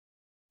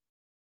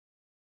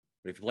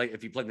 But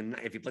if you play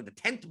the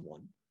 10th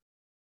one,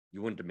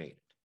 you wouldn't have made it.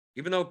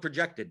 Even though it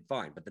projected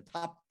fine, but the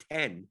top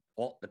 10,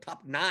 the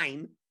top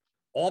 9,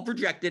 all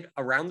projected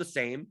around the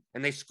same,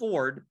 and they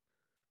scored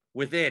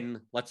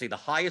within, let's say the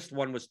highest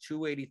one was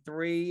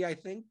 283, I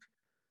think.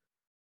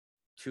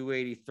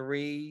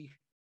 283,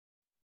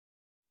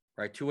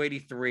 right?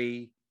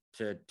 283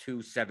 to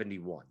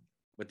 271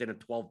 within a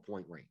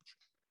 12-point range.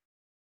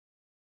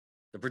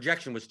 The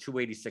projection was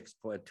 286.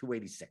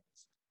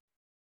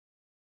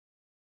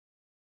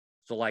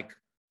 So, like,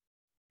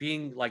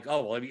 being like,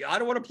 oh, well, I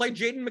don't want to play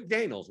Jaden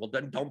McDaniels. Well,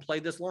 then don't play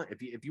this line.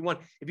 If you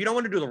don't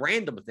want to do the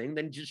random thing,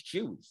 then just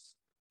choose.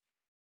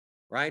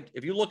 Right?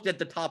 If you looked at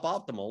the top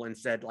optimal and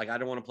said, like, I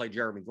don't want to play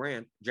Jeremy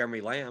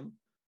Lamb,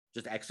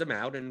 just X him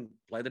out and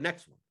play the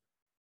next one.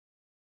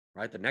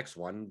 Right? The next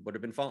one would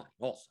have been fine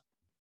also.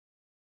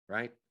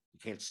 Right? You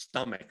can't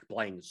stomach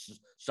playing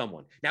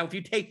someone. Now, if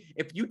you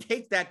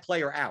take that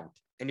player out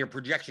and your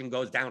projection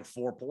goes down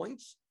 4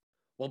 points,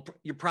 well,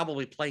 you're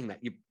probably playing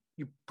that.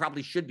 You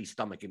probably should be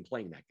stomaching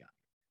playing that guy.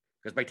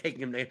 Because by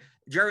taking him,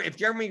 if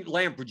Jeremy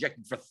Lamb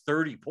projected for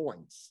 30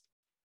 points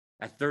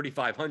at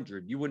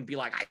 3,500, you wouldn't be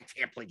like, I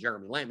can't play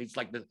Jeremy Lamb. He's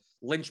like the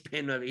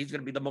linchpin of, he's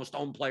going to be the most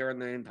owned player in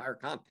the entire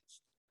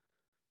contest.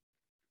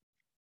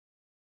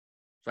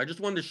 So I just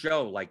wanted to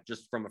show, like,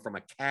 just from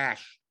a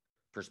cash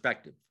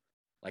perspective,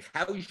 like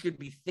how you should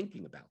be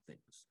thinking about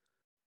things.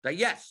 That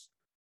yes,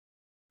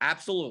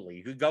 absolutely,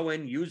 you could go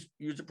in, use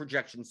a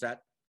projection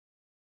set,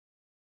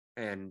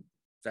 and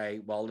say,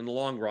 well, in the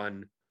long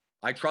run,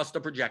 I trust the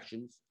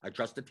projections. I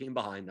trust the team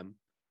behind them.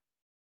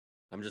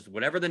 I'm just,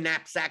 whatever the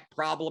knapsack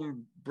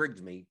problem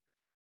brings me,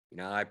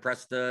 I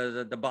press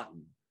the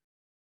button.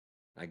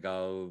 I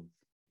go,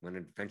 when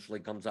it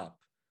eventually comes up,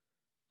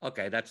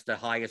 okay, that's the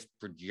highest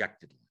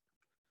projected.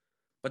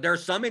 But there are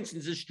some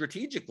instances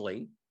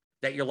strategically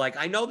that you're like,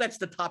 I know that's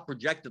the top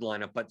projected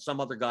lineup, but some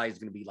other guy is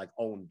going to be, like,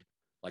 owned,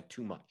 like,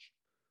 too much.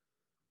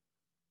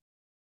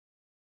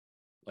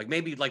 Like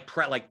maybe like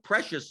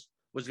Precious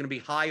was going to be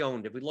high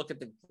owned. If we look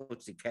at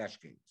let's see, cash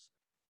games,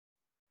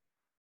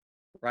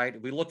 right?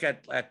 If we look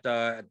at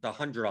the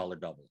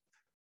 $100 double,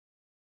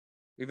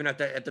 even at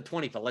the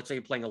 25, let's say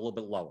you're playing a little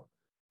bit lower.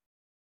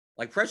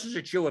 Like Precious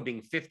Achua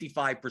being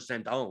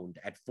 55% owned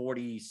at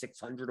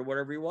 4,600 or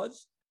whatever he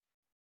was,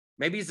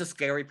 maybe it's a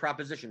scary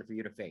proposition for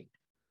you to fade,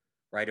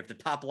 right? If the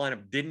top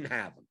lineup didn't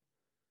have him,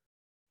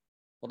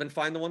 well, then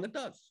find the one that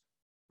does,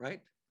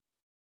 right?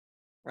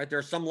 Right, there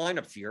are some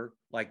lineups here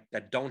like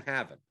that don't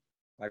have it.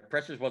 Right,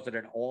 Precious wasn't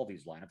in all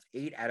these lineups,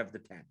 8 out of the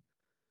 10.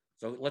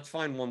 So let's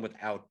find one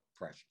without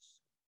Precious.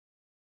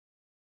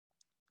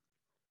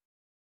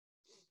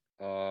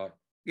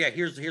 Yeah,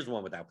 here's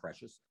one without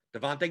Precious.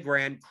 Devontae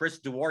Graham, Chris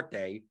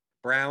Duarte,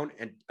 Brown,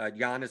 and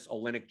Giannis,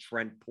 Olynyk,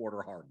 Trent,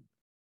 Porter, Harden.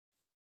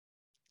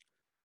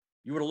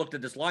 You would have looked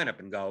at this lineup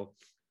and go,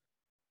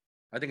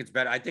 I think it's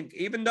better. I think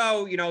even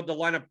though, the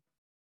lineup,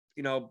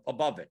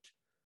 above it,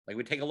 like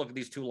we take a look at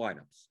these two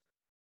lineups.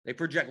 They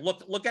project,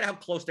 look at how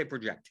close they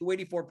project.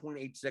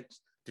 284.86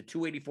 to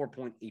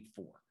 284.84.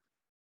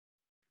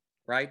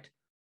 Right?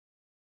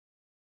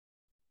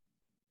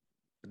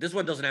 But this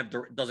one doesn't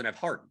have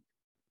Harden.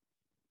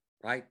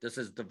 Right? This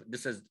is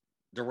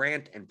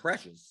Durant and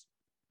Precious.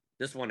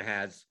 This one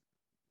has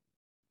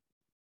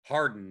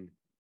Harden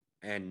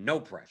and no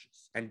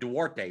Precious. And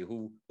Duarte,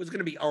 who was going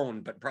to be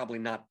owned, but probably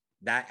not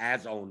that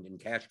as owned in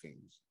cash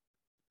games.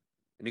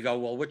 And you go,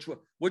 well,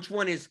 which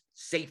one is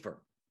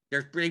safer?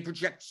 They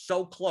project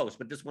so close,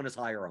 but this one is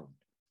higher owned.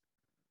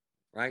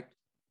 Right?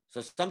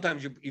 So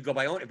sometimes you go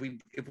by own.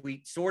 If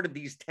we sorted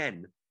these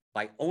 10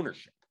 by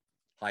ownership,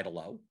 high to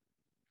low,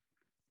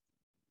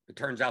 it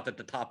turns out that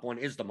the top one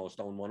is the most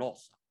owned one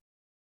also.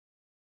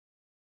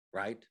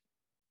 Right?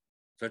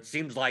 So it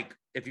seems like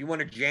if you want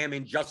to jam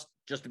in just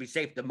to be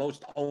safe, the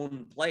most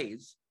owned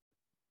plays,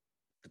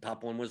 the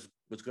top one was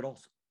good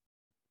also.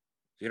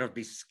 So you don't have to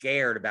be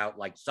scared about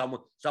like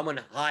someone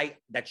high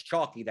that's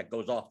chalky that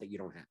goes off that you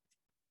don't have.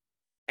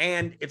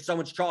 And if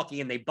someone's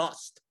chalky and they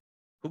bust,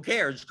 who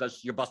cares?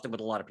 Because you're busting with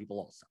a lot of people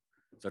also.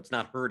 So it's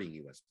not hurting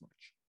you as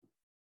much.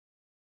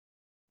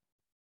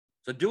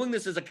 So doing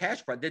this as a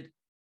cash prize,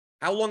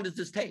 how long does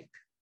this take?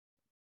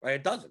 Right?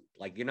 It doesn't.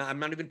 Like, I'm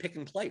not even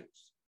picking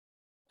players.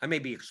 I may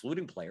be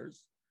excluding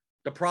players.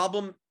 The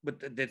problem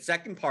with the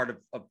second part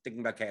of thinking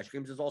about cash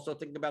games is also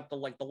thinking about the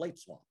late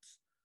swaps.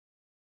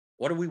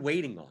 What are we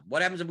waiting on?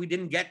 What happens if we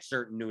didn't get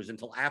certain news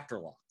until after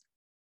lock?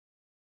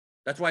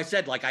 That's why I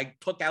said, like, I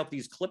took out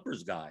these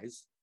Clippers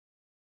guys,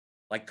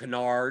 like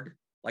Kennard.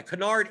 Like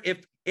Kennard,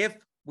 if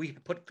we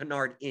put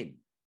Kennard in.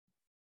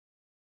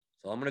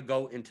 So I'm going to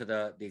go into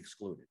the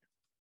excluded.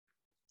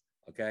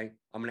 Okay?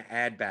 I'm going to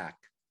add back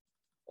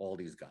all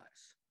these guys.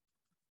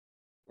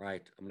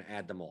 Right? I'm going to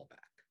add them all back.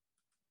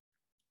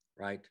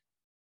 Right?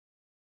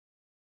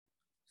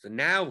 So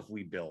now if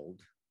we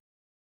build,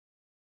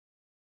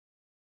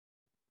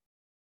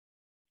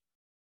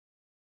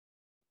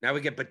 now we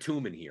get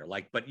Batum in here.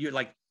 But you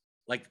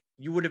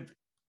you would have,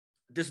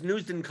 this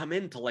news didn't come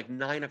in till like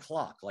 9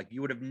 o'clock. Like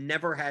you would have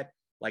never had,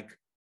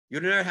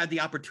 the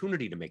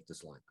opportunity to make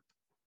this lineup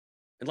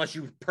unless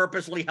you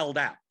purposely held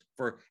out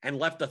and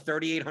left a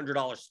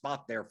 $3,800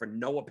 spot there for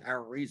no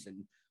apparent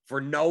reason, for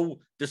no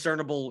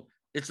discernible.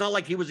 It's not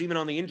like he was even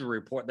on the injury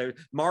report.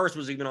 Morris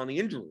was even on the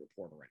injury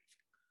report already.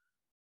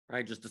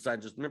 Right? Just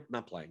decided,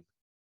 not playing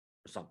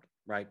or something.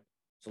 Right?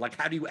 So like,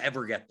 how do you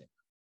ever get there?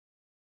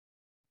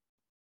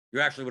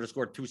 You actually would have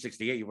scored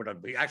 268. You would have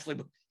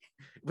actually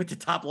with the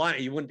top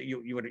line. You wouldn't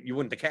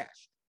have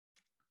cashed.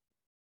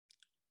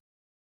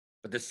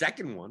 But the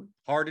second one,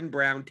 Harden,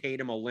 Brown,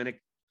 Tatum, Olynyk,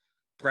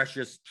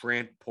 Precious,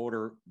 Trent,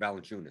 Porter,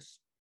 Valanciunas.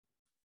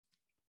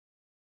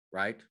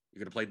 Right? You're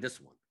going to play this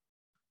one.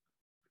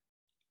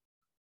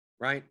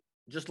 Right?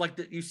 Just like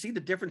you see the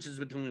differences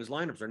between these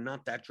lineups are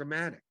not that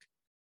dramatic.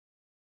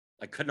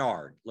 Like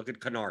Kennard. Look at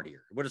Kennard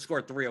here. It would have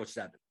scored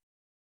 307.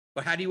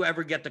 But how do you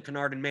ever get the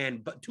Kennard and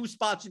Mann, but 2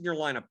 spots in your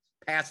lineup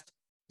past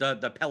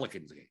the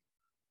Pelicans game?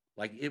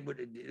 Like it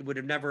would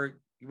have never,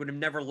 you would have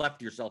never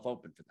left yourself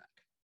open for that.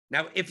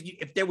 Now,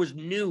 if there was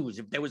news,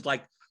 if there was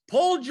like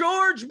Paul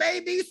George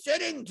may be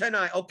sitting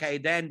tonight, okay,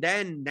 then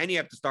you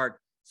have to start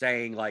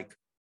saying like,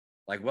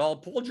 well,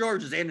 Paul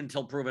George is in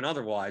until proven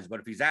otherwise, but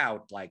if he's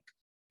out, like,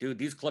 dude,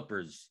 these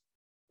Clippers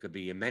could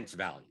be immense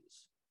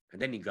values.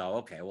 And then you go,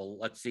 okay, well,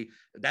 let's see.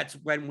 That's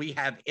when we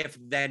have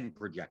if-then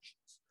projections.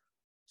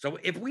 So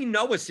if we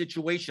know a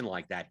situation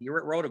like that here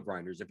at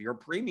Roto-Grinders, if you're a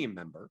premium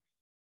member,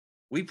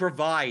 we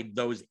provide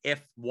those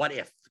what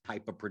if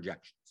type of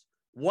projections.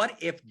 What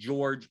if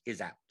George is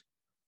out?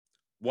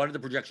 What do the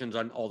projections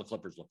on all the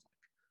Clippers look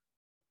like?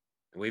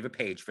 And we have a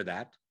page for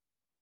that.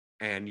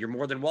 And you're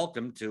more than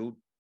welcome to,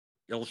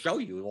 it'll show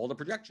you all the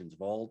projections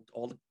of all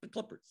the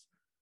Clippers.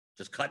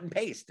 Just cut and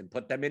paste and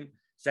put them in,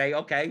 say,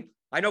 okay,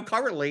 I know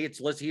currently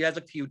it's listed, he has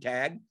a Q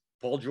tag.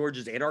 Paul George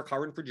is in our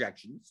current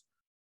projections.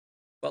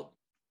 Well,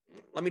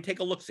 let me take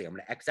a look. See, I'm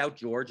going to X out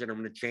George and I'm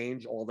going to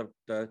change all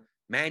the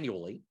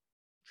manually,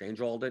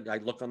 I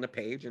look on the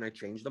page and I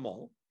change them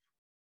all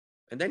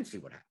and then see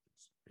what happens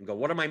and go,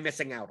 what am I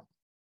missing out on?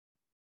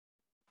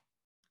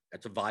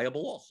 That's a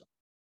viable also.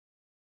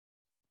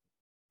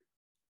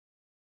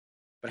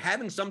 But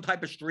having some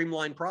type of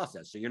streamlined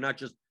process. So you're not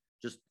just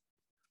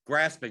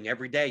grasping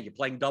every day. You're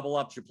playing double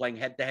ups, you're playing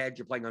head to head,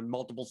 you're playing on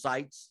multiple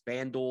sites,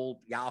 FanDuel,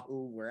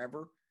 Yahoo,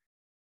 wherever.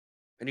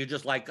 And you're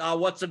just like, oh,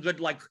 what's a good,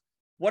 like,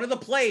 what are the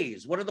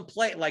plays?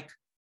 Like,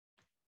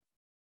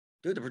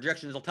 dude, the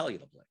projections will tell you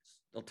the plays.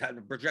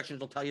 The projections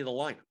will tell you the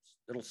lineups.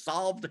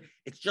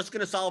 It's just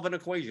going to solve an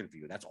equation for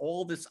you. That's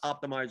all this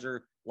optimizer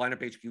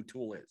lineup HQ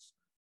tool is.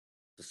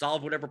 To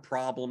solve whatever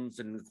problems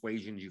and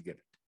equations you give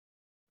it.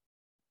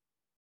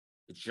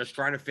 It's just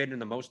trying to fit in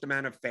the most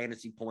amount of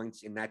fantasy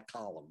points in that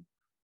column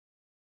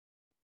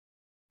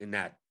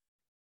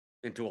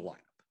into a lineup.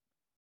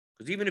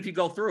 Because even if you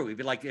go through, if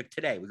you like, if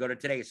today we go to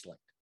today's slate,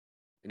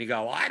 and you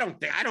go, I don't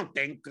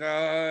think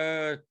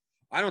SGA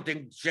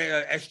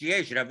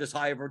should have this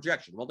high of a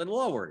projection. Well, then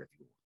lower it if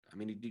you want. I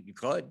mean, you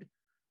could,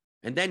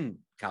 and then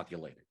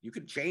calculate it. You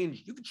could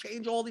change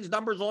all these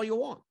numbers all you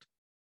want,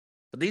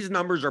 but these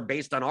numbers are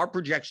based on our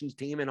projections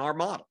team and our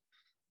model.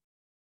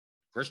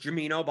 Chris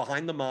Jamino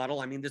behind the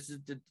model. I mean,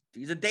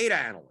 he's a data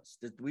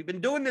analyst. We've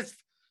been doing this.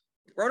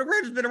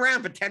 RotoGrinders has been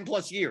around for 10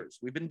 plus years.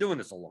 We've been doing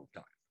this a long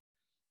time.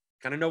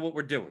 Kind of know what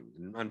we're doing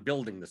on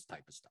building this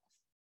type of stuff.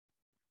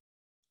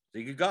 So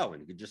you could go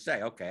and you could just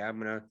say, okay, I'm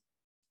gonna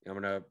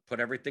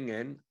put everything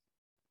in,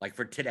 like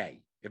for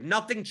today. If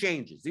nothing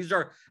changes, these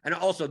are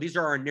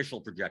our initial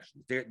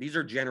projections. These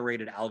are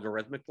generated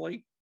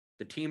algorithmically.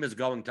 The team is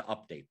going to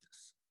update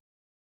this.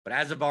 But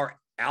as of our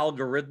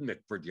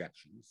algorithmic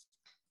projections,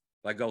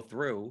 if I go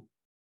through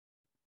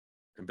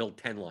and build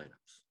 10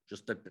 lineups,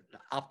 just the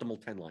optimal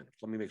 10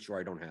 lineups. Let me make sure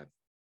I don't have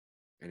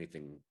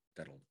anything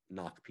that'll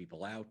knock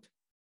people out.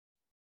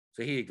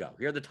 So here you go.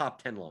 Here are the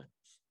top 10 lineups.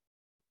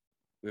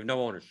 We have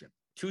no ownership.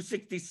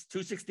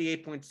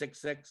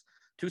 268.66,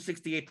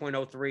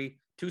 268.03,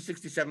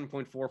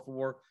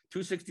 267.44,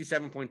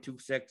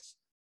 267.26,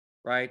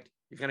 right?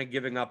 You're kind of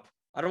giving up.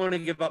 I don't want to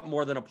give up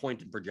more than a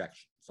point in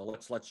projection. So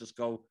let's just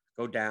go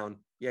down.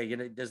 Yeah,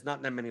 there's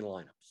not that many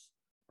lineups,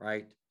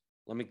 right?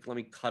 Let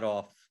me cut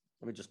off.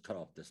 Let me just cut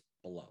off this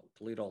below.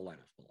 Delete all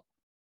lineups below.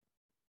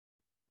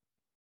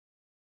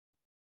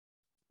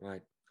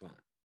 Right? Come on.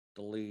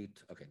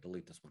 Delete. Okay,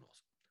 delete this one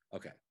also.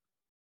 Okay.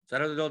 So I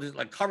don't know,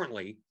 like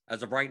currently,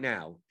 as of right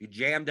now, you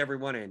jammed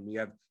everyone in. You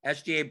have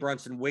SGA,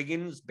 Brunson,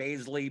 Wiggins,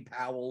 Baisley,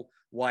 Powell,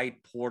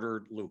 White,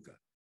 Porter, Luka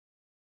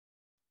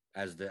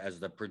as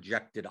the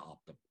projected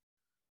optimal.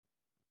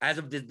 As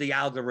of the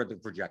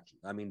algorithmic projection.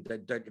 I mean,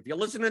 if you're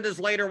listening to this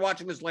later,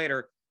 watching this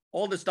later,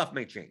 all this stuff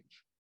may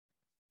change,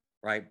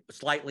 right?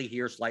 Slightly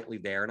here, slightly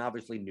there, and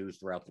obviously news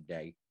throughout the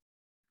day.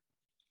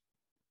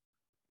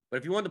 But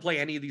if you want to play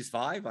any of these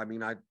five, I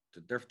mean,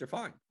 they're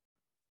fine.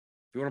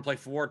 If you want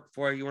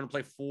to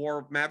play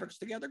four Mavericks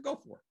together, go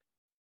for it.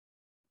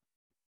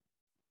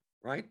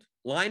 Right?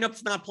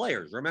 Lineups, not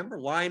players. Remember,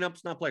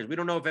 lineups, not players. We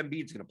don't know if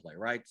Embiid's going to play,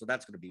 right? So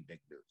that's going to be big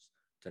news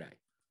today.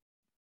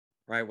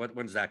 Right?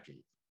 When's that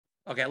game?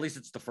 Okay, at least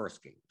it's the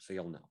first game, so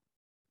you'll know.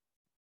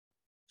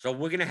 So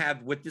we're going to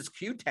have, with this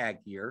Q tag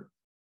here,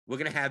 we're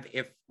going to have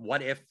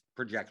what if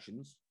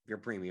projections, if you're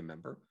a premium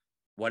member,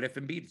 what if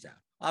Embiid's out?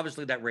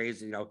 Obviously, that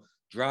raises,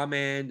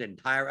 Drummond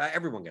and Tyra,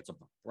 everyone gets a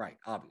bump, right?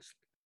 Obviously.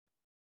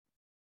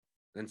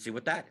 And see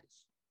what that is.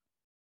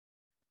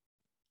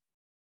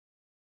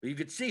 But you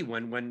could see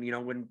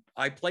when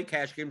I play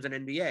cash games in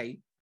NBA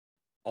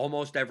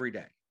almost every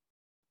day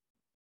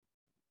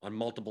on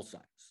multiple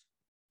sites.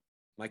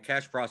 My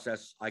cash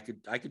process, I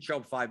could show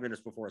up 5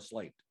 minutes before a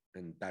slate,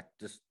 and that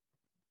just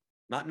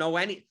not know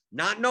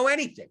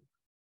anything.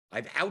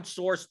 I've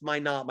outsourced my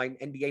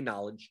NBA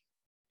knowledge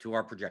to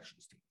our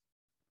projections team.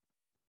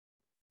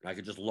 And I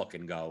could just look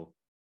and go,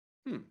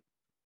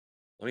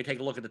 let me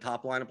take a look at the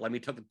top lineup. Let me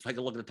take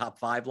a look at the top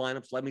 5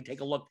 lineups. Let me take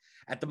a look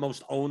at the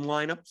most owned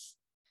lineups,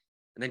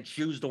 and then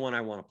choose the one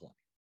I want to play.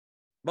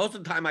 Most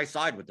of the time, I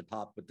side with the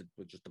top,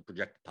 with just the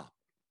projected top.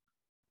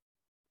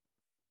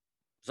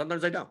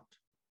 Sometimes I don't,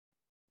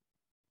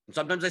 and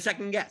sometimes I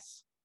second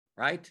guess.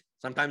 Right?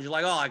 Sometimes you're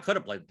like, oh, I could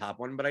have played the top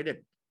one, but I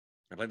didn't.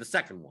 I played the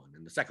second one,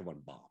 and the second one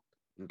bombed,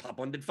 and the top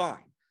one did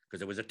fine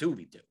because it was a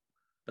 2v2.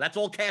 But that's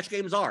all cash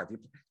games are,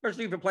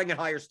 especially if you're playing at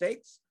higher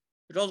stakes.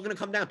 It's always going to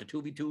come down to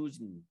 2v2s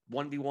and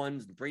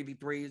 1v1s and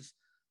 3v3s.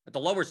 At the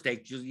lower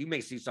stakes, you may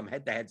see some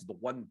head-to-heads at the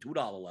 $1,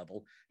 $2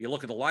 level. You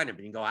look at the lineup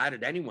and you go, how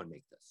did anyone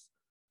make this?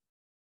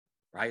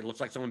 Right? It looks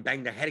like someone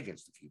banged their head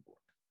against the keyboard.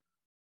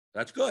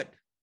 That's good.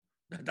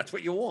 That's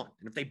what you want.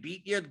 And if they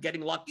beat you,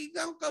 getting lucky,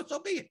 go so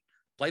be it.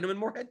 Play them in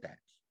more head-to-heads.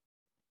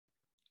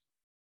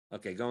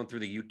 Okay, going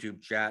through the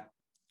YouTube chat.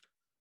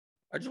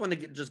 I just want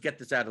to get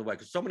this out of the way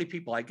because so many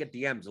people, I get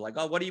DMs, they're like,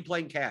 oh, what are you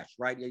playing cash?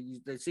 Right?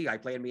 They see I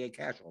play NBA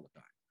cash all the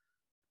time.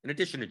 In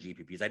addition to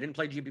GPPs, I didn't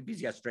play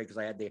GPPs yesterday because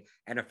I had the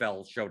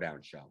NFL Showdown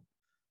show.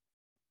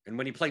 And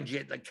when you play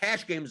the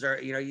cash games,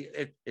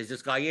 is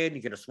this guy in?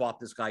 You're going to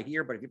swap this guy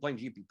here. But if you're playing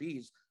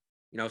GPPs,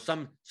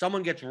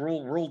 someone gets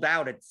ruled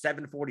out at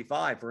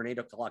 7:45 for an 8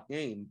 o'clock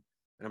game,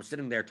 and I'm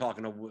sitting there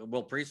talking to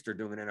Will Priester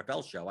doing an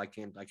NFL show. I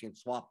can't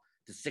swap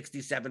to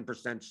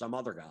 67% some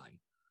other guy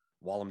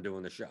while I'm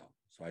doing the show,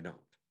 so I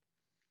don't.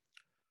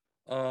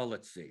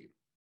 Let's see.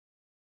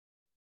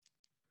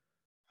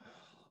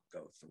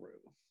 Go through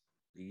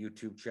the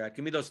YouTube chat.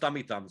 Give me those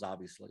thummy thumbs,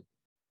 obviously.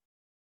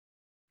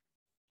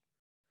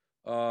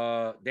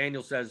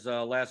 Daniel says,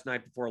 last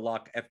night before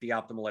lock, FD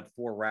Optimal had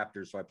 4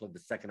 Raptors, so I played the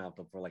second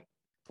Optimal for like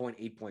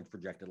 0.8 points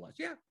projected less.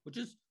 Yeah, which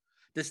is,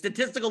 the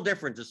statistical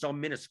difference is so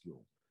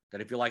minuscule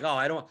that if you're like, oh,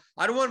 I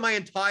don't want my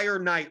entire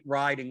night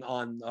riding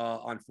on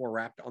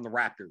the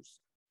Raptors.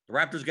 The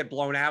Raptors get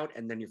blown out,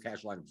 and then your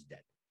cash line is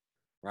dead,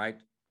 right?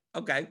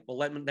 Okay, well,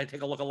 let me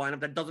take a look at a lineup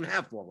that doesn't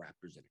have 4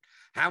 Raptors in it.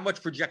 How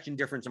much projection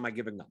difference am I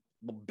giving up?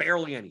 Well,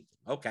 barely anything.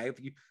 Okay, if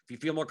you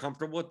feel more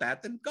comfortable with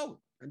that, then go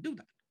and do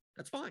that.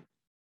 That's fine.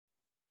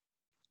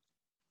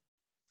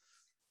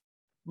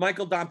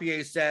 Michael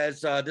Dampier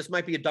says, this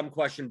might be a dumb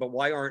question, but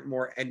why aren't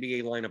more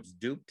NBA lineups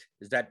duped?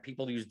 Is that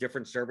people use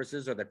different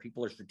services or that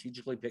people are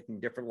strategically picking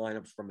different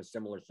lineups from a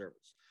similar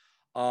service?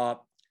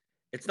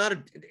 It's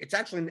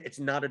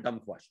not a dumb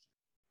question.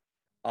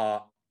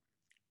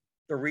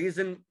 The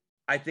reason,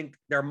 I think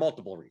there are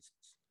multiple reasons.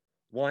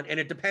 One, and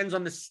it depends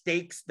on the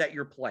stakes that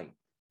you're playing.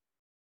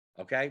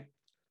 Okay.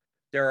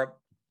 There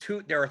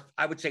are,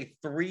 I would say,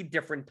 3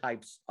 different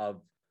types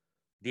of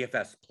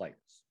DFS players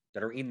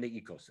that are in the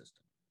ecosystem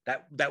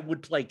that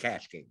would play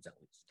cash games at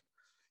least.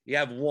 You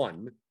have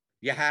one,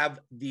 you have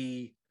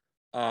the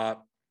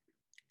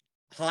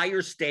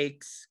higher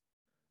stakes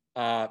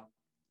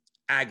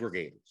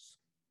aggregators.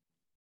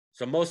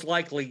 So most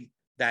likely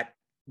that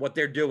what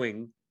they're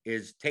doing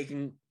is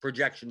taking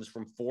projections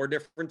from 4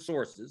 different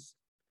sources,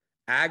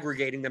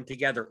 aggregating them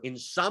together in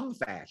some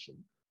fashion,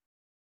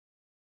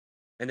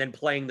 and then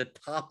playing the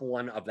top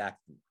one of that.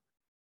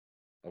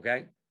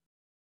 Okay.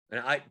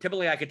 And I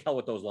could tell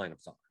what those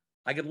lineups are.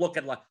 I could look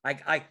at,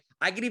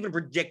 I could even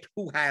predict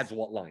who has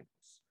what lineups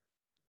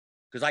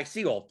because I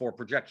see all 4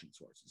 projection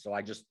sources. So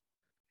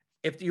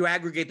if you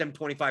aggregate them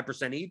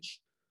 25%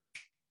 each,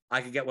 I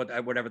could get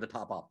whatever the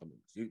top optimum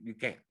is. You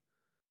can't.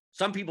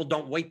 Some people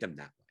don't weight them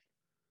that way.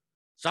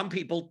 Some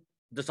people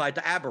decide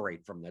to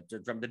aberrate from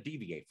to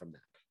deviate from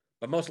that.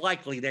 But most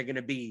likely they're going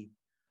to be,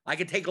 I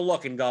could take a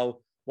look and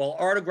go, well,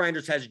 Art of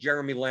Grinders has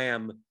Jeremy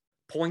Lamb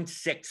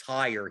 0.6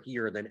 higher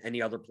here than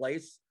any other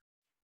place.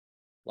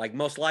 Like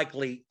most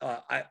likely,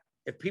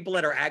 if people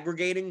that are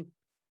aggregating,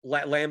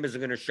 Lamb is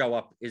going to show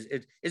up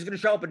is going to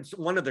show up in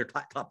one of their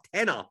top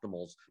 10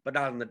 optimals, but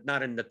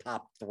not in the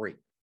top 3.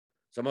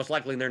 So most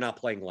likely they're not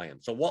playing Lamb.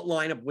 So what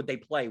lineup would they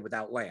play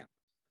without Lamb?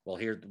 Well,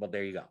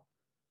 there you go.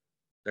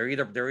 They're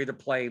either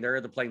playing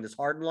this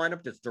Harden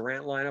lineup, this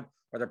Durant lineup,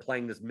 or they're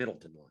playing this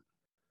Middleton lineup.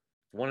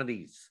 It's one of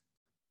these,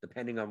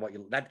 depending on what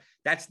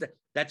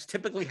that's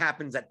typically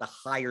happens at the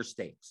higher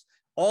stakes.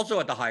 Also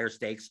at the higher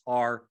stakes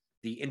are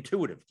the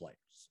intuitive players,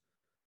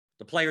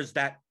 the players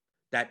that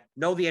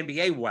know the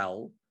NBA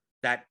well,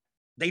 that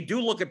they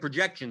do look at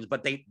projections,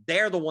 but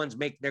they're the ones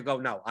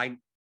no, I'm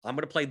going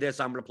to play this,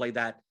 I'm going to play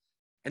that.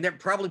 And they're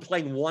probably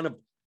playing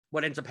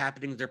what ends up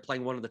happening is they're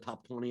playing one of the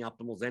top 20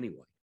 optimals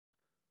anyway.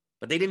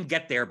 But they didn't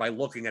get there by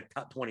looking at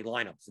top 20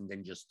 lineups and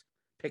then just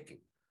picking,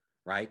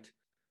 right?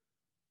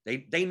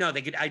 They know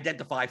they could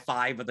identify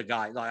 5 of the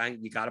guys.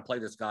 You got to play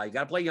this guy. You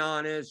got to play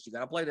Giannis. You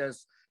got to play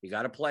this. You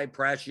got to play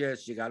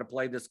Precious. You got to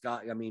play this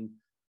guy. I mean,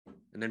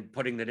 and then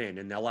putting it in.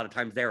 And a lot of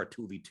times they're a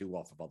 2v2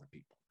 off of other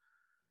people.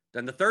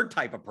 Then the third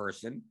type of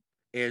person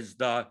is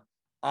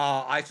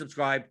I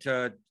subscribe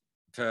to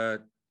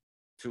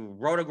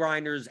Roto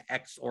Grinders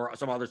X or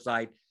some other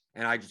site,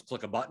 and I just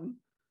click a button.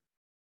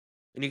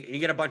 And you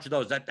get a bunch of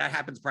those. That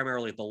happens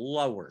primarily at the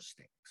lower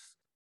stakes.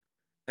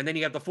 And then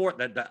you have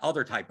the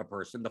other type of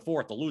person.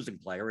 The losing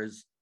player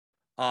is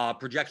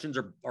projections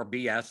are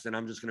BS, and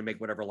I'm just going to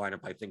make whatever lineup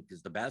I think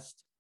is the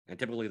best. And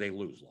typically they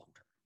lose long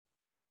term.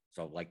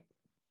 So like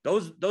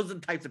those are the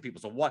types of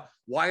people. So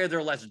why are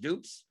there less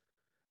dupes?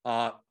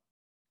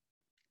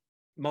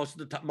 Most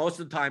of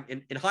the time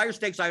in higher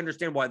stakes, I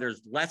understand why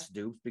there's less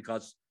dupes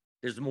because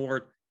there's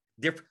more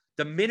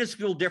the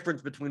minuscule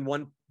difference between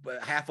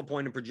half a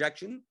point in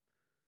projection.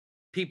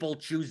 People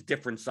choose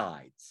different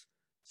sides.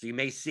 So you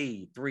may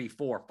see 3,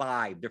 4,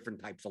 5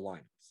 different types of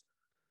lineups,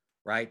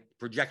 right?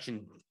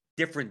 Projection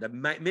different, the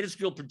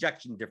minuscule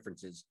projection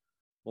differences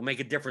will make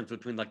a difference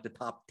between like the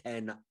top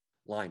 10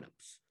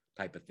 lineups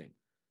type of thing.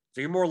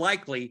 So you're more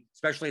likely,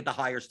 especially at the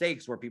higher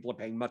stakes where people are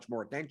paying much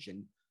more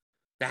attention,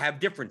 to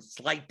have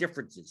slight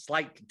differences,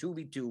 slight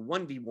 2v2,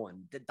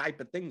 1v1 type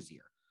of things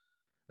here.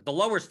 At the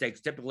lower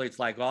stakes, typically it's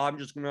like, I'm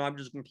going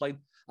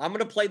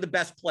to play the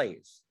best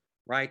plays.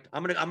 Right.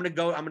 I'm gonna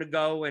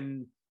go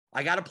and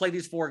I got to play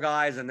these 4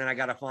 guys and then I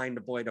got to find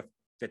a boy to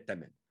fit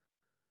them in.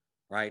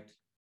 Right.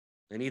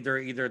 And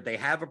either they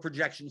have a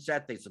projection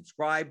set, they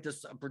subscribe to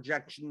a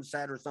projection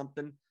set or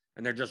something,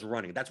 and they're just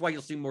running. That's why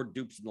you'll see more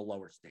dupes in the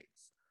lower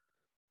stakes.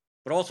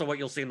 But also what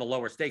you'll see in the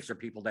lower stakes are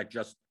people that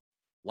just,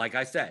 like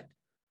I said,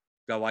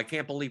 I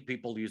can't believe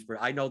people use,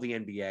 I know the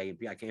NBA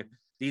and I can't,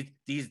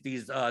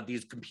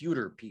 these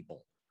computer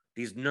people,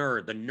 the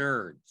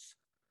nerds,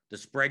 the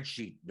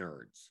spreadsheet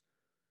nerds.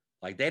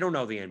 Like they don't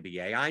know the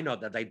NBA. I know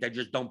that they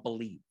just don't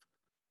believe,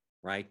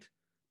 right?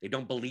 They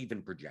don't believe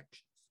in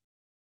projections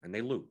and they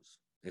lose,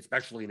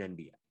 especially in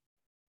NBA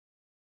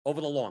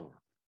over the long run.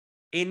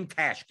 In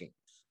cash games,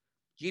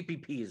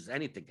 GPPs,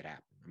 anything could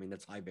happen. I mean,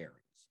 that's high variance.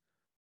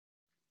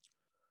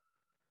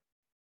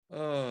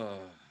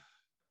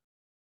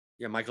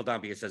 Yeah, Michael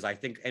Dampier says, I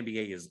think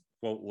NBA is,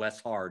 quote,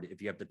 less hard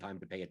if you have the time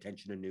to pay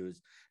attention to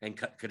news and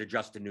could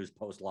adjust to news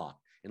post-lock.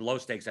 In low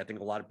stakes, I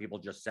think a lot of people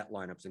just set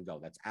lineups and go.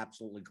 That's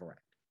absolutely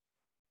correct.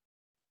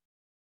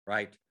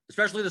 Right?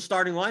 Especially the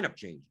starting lineup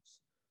changes,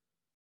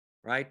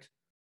 right?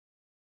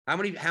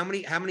 How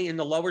many in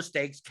the lower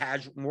stakes,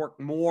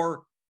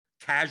 more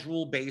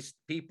casual based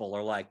people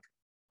are like,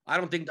 I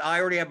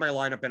already have my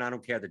lineup and I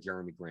don't care that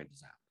Jeremy Grant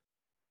is out.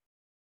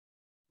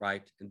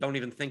 Right. And don't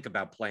even think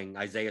about playing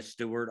Isaiah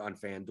Stewart on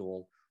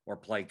FanDuel or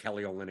play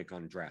Kelly Olynyk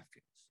on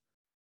DraftKings.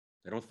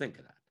 They don't think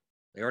of that.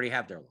 They already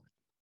have their line.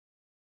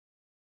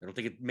 I don't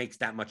think it makes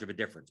that much of a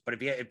difference.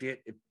 But if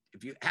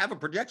you have a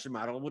projection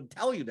model, it would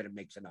tell you that it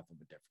makes enough of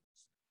a difference.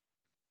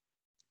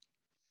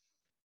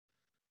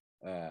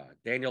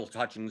 Daniel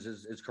Hutchings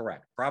is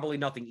correct. Probably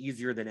nothing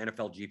easier than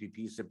NFL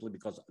GPP simply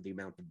because of the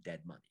amount of dead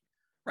money.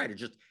 Right.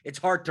 It's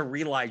hard to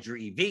realize your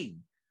EV,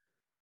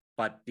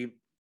 but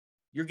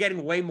you're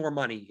getting way more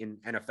money in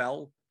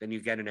NFL than you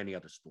get in any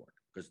other sport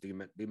because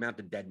the amount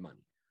of dead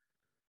money.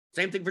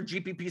 Same thing for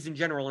GPPs in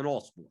general in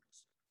all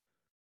sports.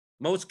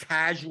 Most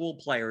casual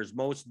players,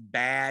 most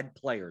bad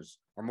players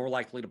are more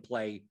likely to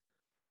play.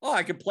 Oh,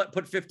 I could put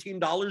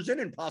 $15 in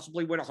and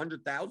possibly win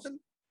 100,000.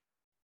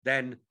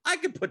 Then I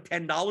could put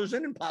 $10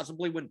 in and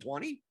possibly win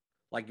 20.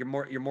 Like you're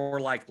more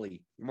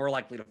likely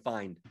to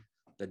find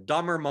the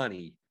dumber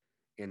money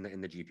in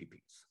the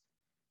GPPs.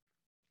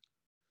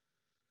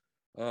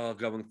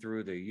 Going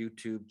through the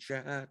YouTube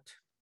chat.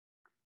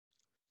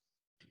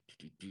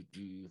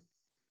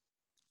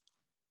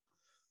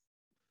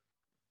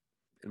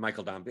 And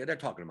Michael Dombia, they're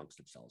talking amongst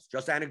themselves.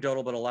 Just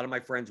anecdotal, but a lot of my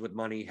friends with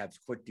money have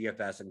quit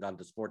DFS and gone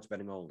to sports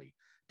betting only.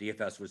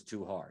 DFS was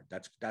too hard.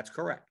 That's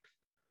correct.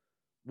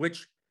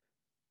 Which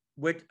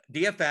with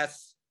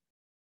DFS,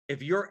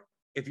 if you're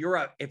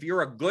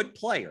a good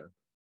player,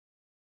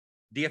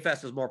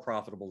 DFS is more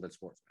profitable than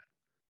sports betting.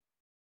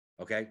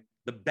 Okay,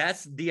 the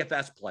best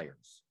DFS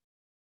players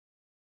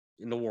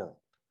in the world,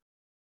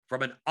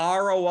 from an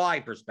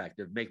ROI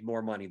perspective, make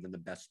more money than the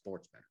best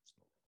sports bettors in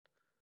the world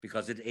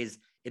because it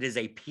is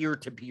a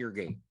peer-to-peer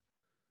game.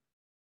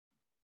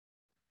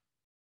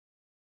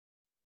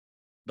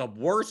 The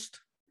worst,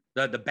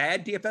 the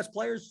bad DFS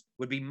players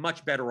would be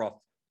much better off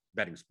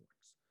betting sports.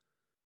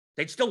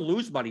 They'd still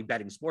lose money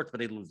betting sports, but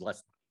they'd lose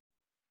less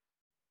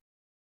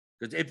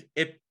money. Because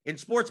if in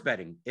sports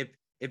betting,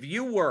 if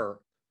you were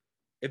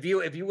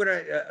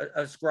to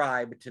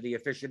ascribe to the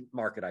efficient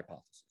market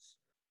hypothesis,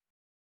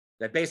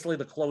 that basically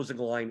the closing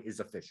line is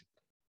efficient,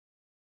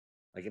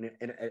 like an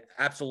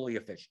absolutely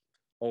efficient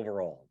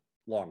overall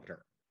long term.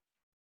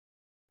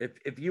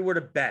 If you were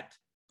to bet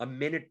a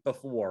minute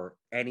before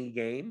any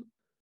game,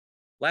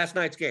 last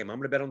night's game, I'm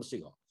going to bet on the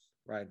Seahawks,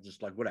 right?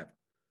 Just like whatever,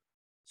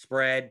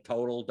 spread,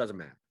 total, doesn't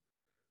matter.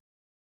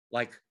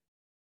 Like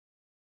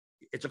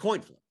it's a coin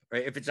flip.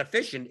 Right? If it's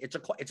efficient, it's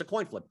a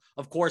coin flip.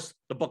 Of course,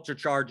 the books are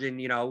charging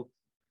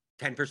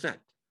 10%,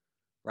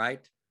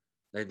 right?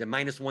 They're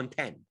minus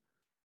 110.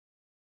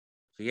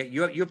 So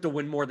you have to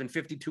win more than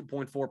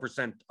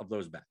 52.4% of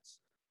those bets.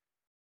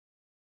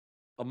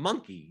 A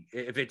monkey,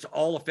 if it's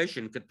all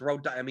efficient, could throw.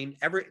 I mean,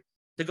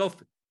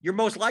 you're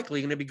most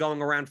likely going to be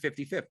going around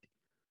 50-50,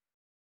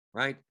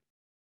 right?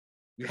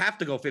 You have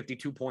to go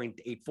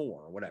 52.84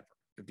 or whatever,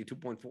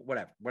 52.4,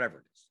 whatever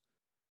it is.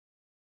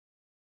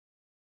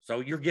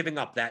 So you're giving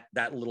up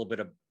that little bit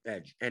of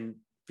edge, and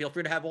feel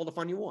free to have all the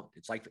fun you want.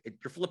 It's like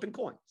you're flipping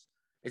coins.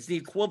 It's the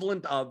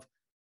equivalent of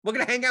we're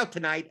going to hang out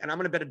tonight, and I'm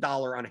going to bet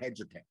 $1 on heads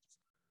or tails.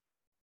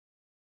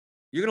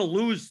 You're going to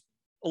lose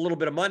a little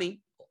bit of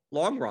money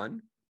long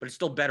run, but it's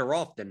still better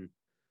off than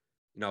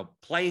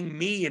playing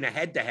me in a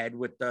head-to-head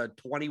with the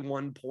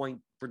 21-point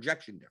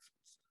projection difference.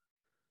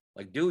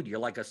 Like, dude, you're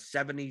like a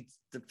 70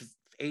 to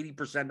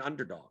 80%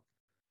 underdog,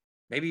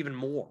 maybe even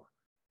more,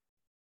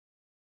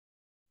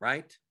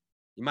 right?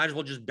 You might as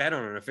well just bet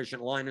on an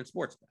efficient line in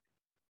sports betting.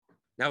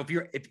 Now, if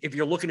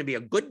you're looking to be a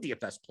good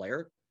DFS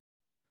player,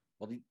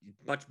 well, you're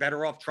much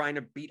better off trying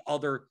to beat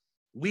other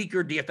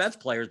weaker DFS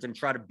players than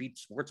try to beat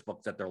sports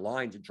books at their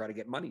lines and try to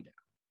get money down.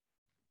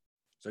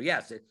 So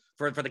yes,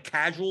 for the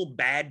casual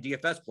bad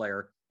DFS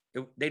player,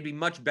 they'd be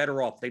much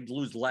better off. They'd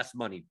lose less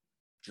money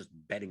just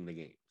betting the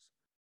games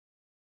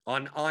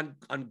on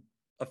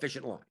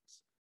efficient lines.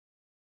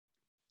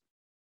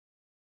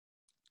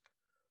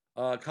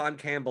 Con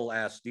Campbell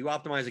asks, do you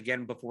optimize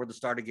again before the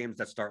start of games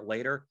that start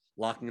later,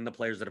 locking in the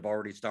players that have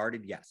already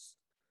started? Yes,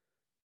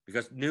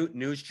 because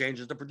news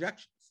changes the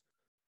projections.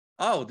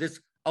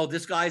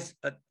 This guy's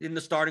in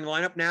the starting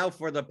lineup now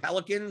for the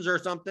Pelicans or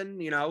something,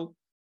 and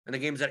the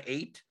game's at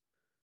 8,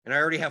 and I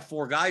already have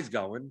 4 guys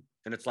going,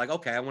 and it's like,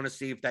 okay, I want to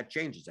see if that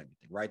changes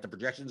anything, right? The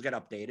projections get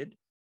updated.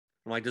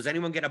 I'm like, does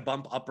anyone get a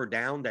bump up or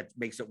down that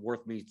makes it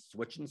worth me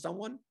switching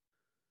someone?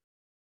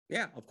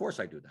 Yeah, of course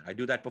I do that. I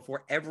do that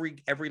before every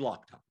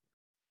lock time.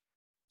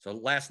 So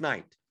last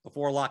night,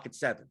 before lock at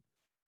 7,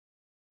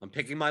 I'm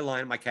picking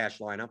my cash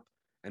lineup,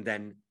 and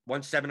then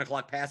once 7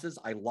 o'clock passes,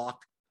 I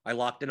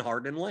locked in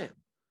Harden and Lamb,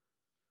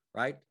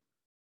 right?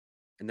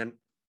 And then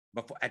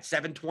at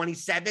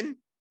 7:27,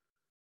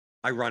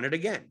 I run it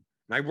again.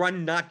 And I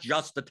run not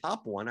just the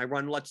top one. I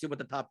run, let's see what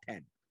the top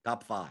 10,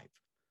 top 5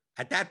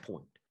 at that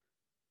point,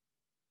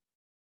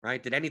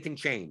 right? Did anything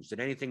change? Did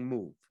anything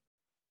move?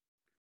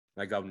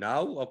 And I go,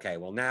 no. Okay.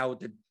 Well, now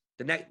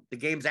the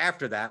games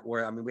after that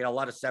where, we had a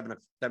lot of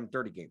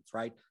 7:30 games,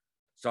 right?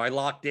 So I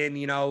locked in,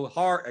 we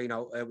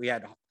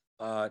had,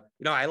 I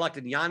locked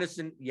in Giannis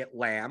and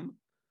Lamb,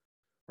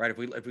 right?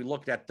 If we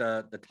looked at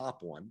the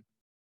top one,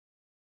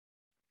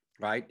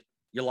 right?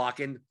 You lock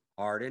in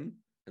Harden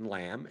and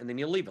Lamb, and then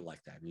you leave it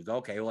like that. And you go,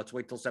 okay, well, let's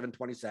wait till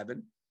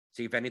 7:27,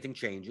 see if anything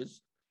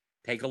changes.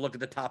 Take a look at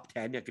the top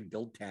 10. You can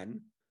build 10,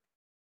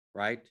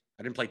 right?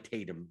 I didn't play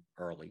Tatum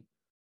early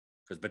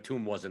because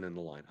Batum wasn't in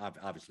the line.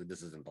 Obviously,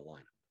 this isn't the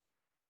lineup.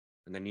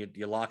 And then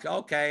you lock,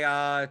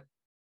 okay,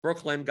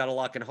 Brooklyn, got to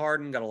lock in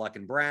Harden, got to lock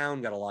in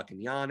Brown, got to lock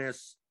in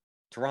Giannis.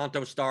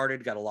 Toronto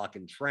started, got to lock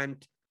in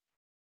Trent,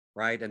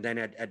 right? And then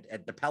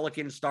at the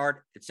Pelicans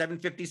start at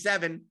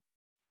 7:57,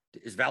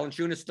 is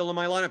Valanciunas still in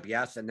my lineup?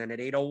 Yes. And then at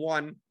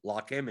 8:01,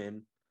 lock him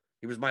in.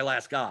 He was my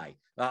last guy.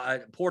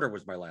 Porter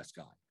was my last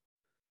guy.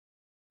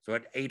 So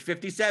at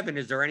 8:57,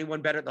 is there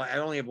anyone better? I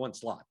only have one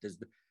slot.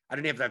 I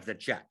didn't have to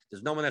check.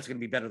 There's no one that's going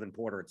to be better than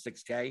Porter at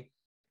 6K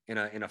in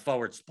a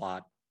forward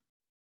spot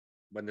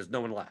when there's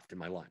no one left in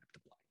my lineup to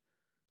play.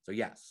 So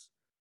yes,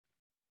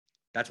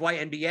 that's why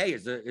NBA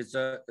is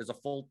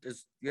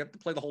you have to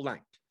play the whole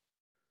night,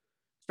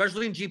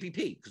 especially in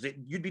GPP, because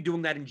you'd be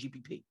doing that in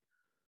GPP,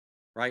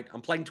 right?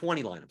 I'm playing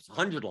 20 lineups,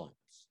 100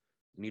 lineups,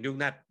 and you're doing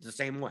that the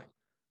same way.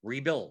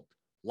 Rebuild,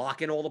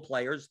 lock in all the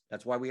players.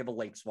 That's why we have a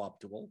late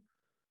swap tool,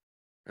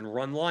 and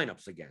run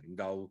lineups again and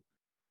go.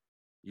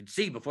 You'd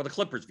see before the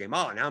Clippers game,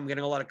 oh, now I'm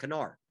getting a lot of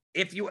Kennard.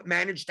 If you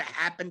manage to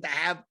happen to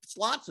have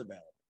slots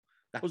available,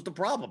 that was the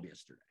problem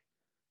yesterday.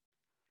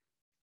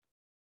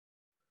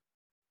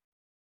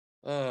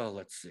 Oh,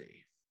 let's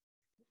see.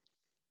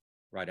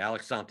 Right,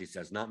 Alex Santi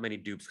says not many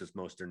dupes because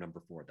most are number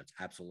 4. That's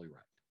absolutely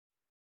right.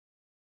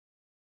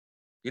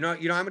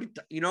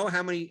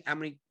 How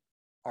many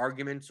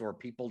arguments or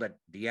people that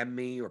DM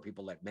me or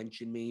people that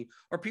mention me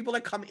or people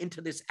that come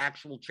into this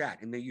actual chat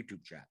in the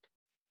YouTube chat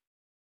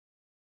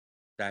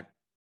that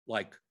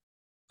like,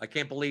 I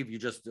can't believe you're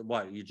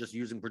just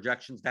using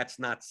projections. That's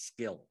not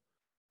skill.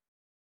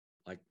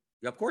 Like,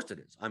 of course it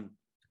is. I'm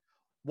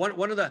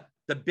one of the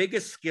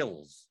biggest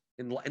skills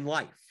in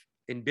life,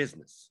 in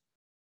business,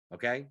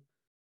 okay,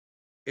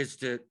 is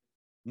to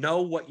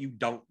know what you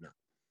don't know.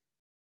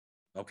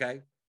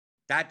 Okay?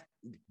 That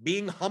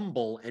being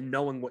humble and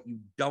knowing what you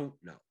don't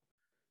know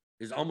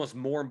is almost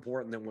more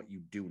important than what you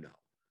do know.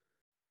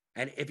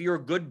 And if you're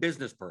a good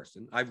business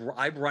person,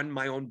 I've run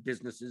my own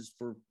businesses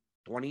for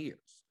 20 years,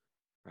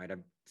 right?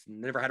 I've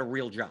never had a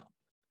real job.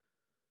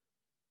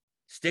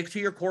 Stick to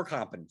your core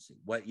competency.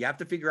 What you have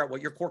to figure out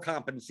what your core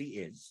competency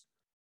is.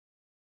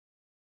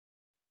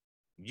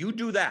 You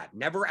do that.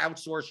 Never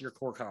outsource your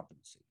core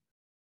competency.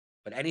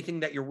 But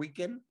anything that you're weak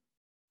in,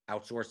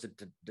 outsource it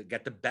to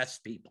get the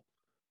best people,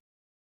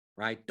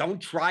 right?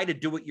 Don't try to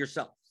do it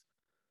yourself.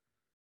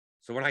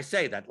 So when I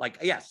say that, like,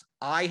 yes,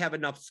 I have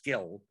enough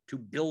skill to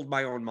build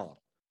my own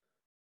model,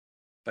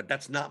 but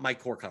that's not my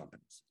core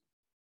competency,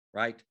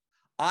 right?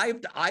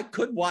 I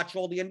could watch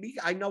all the NBA.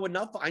 I know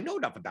enough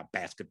about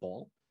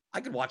basketball.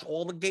 I could watch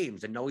all the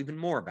games and know even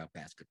more about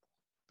basketball.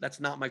 That's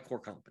not my core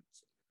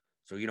competency.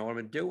 So you know what I'm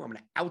going to do? I'm going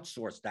to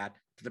outsource that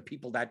to the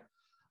people that,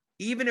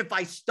 even if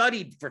I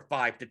studied for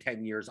 5 to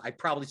 10 years, I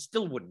probably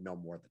still wouldn't know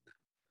more than that.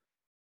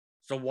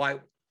 So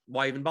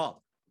why even bother?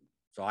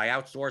 So I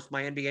outsource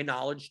my NBA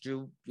knowledge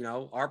to,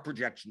 our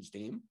projections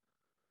team.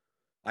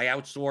 I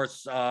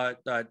outsource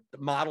the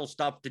model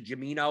stuff to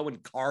Jamino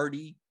and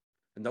Cardi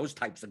and those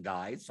types of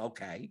guys.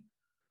 Okay.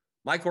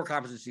 My core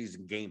competency is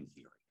in game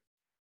theory,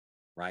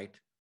 right?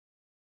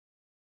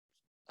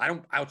 I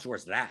don't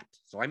outsource that.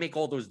 So I make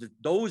all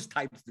those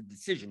types of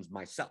decisions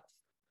myself.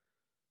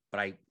 But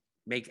I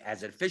make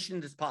as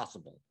efficient as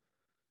possible.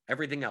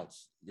 Everything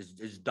else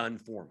is done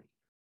for me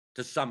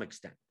to some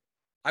extent.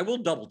 I will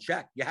double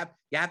check. You have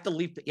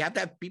to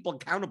have people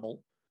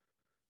accountable.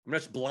 I'm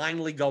just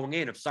blindly going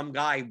in. If some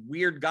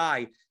weird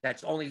guy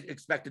that's only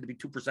expected to be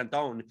 2%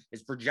 owned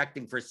is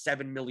projecting for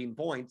 7 million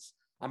points,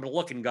 I'm going to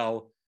look and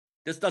go,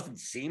 this doesn't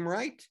seem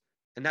right.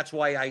 And that's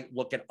why I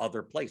look at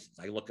other places.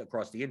 I look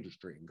across the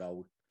industry and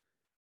go,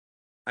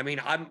 I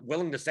mean, I'm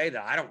willing to say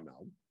that I don't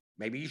know.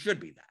 Maybe you should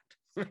be that.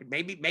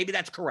 maybe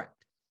that's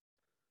correct.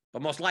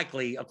 But most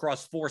likely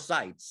across 4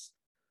 sites,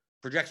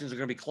 projections are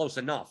going to be close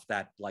enough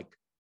that, like,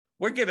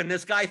 we're giving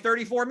this guy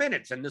 34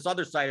 minutes and this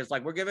other site is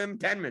like, we're giving him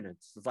 10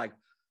 minutes. It's like,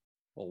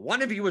 well,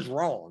 one of you is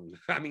wrong.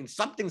 I mean,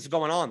 something's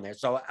going on there.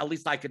 So at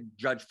least I could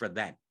judge for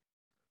that.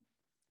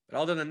 But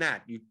other than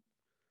that,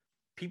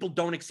 people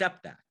don't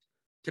accept that.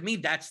 To me,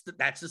 that's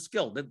a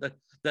skill.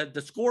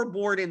 The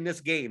scoreboard in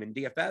this game in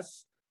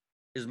DFS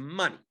is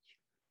money,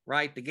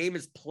 right? The game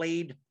is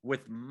played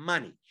with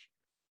money.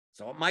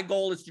 So my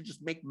goal is to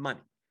just make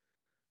money,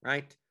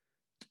 right?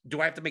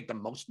 Do I have to make the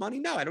most money?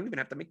 No, I don't even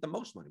have to make the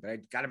most money, but I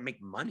got to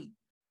make money,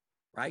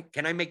 right?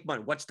 Can I make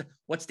money? What's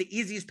the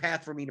easiest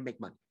path for me to make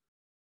money?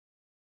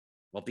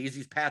 Well, the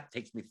easiest path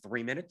takes me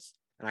 3 minutes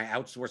and I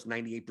outsource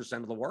 98%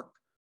 of the work.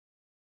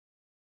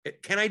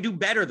 Can I do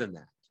better than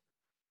that,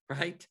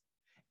 right?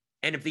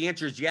 And if the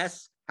answer is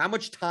yes, how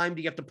much time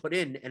do you have to put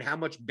in and how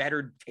much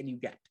better can you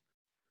get?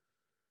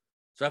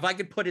 So if I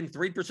could put in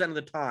 3% of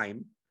the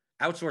time,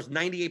 outsource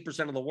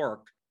 98% of the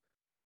work,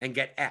 and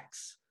get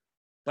X.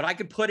 But I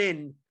could put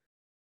in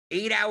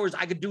 8 hours.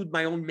 I could do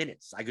my own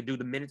minutes. I could do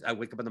the minutes. I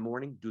wake up in the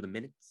morning, do the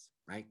minutes,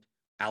 right?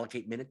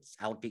 Allocate minutes,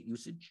 allocate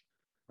usage,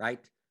 right?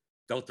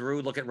 Go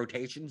through, look at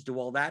rotations, do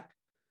all that.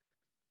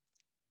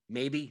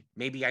 Maybe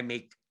I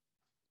make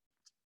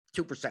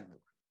 2% more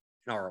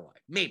in ROI.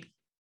 Maybe,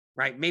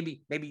 right?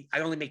 Maybe I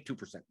only make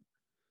 2% more.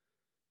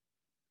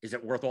 Is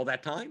it worth all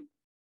that time?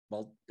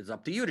 Well, it's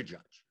up to you to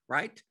judge,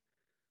 right?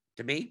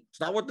 To me, it's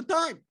not worth the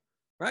time,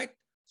 right?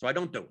 So I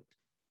don't do it.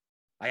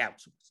 I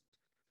outsource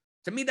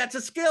it. To me, that's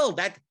a skill.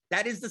 That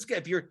is the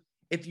skill.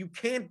 If you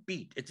can't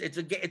beat, it's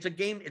a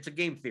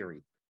game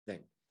theory thing.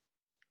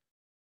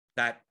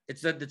 That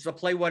it's a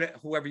play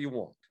whoever you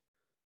want.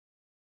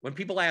 When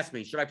people ask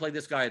me, should I play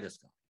this guy or this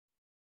guy?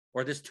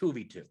 Or this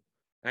 2v2?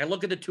 And I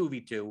look at the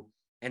 2v2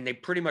 and they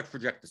pretty much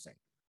project the same.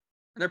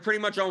 And they're pretty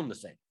much own the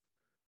same.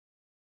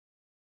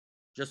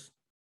 Just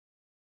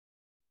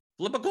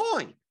flip a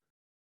coin.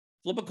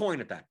 Flip a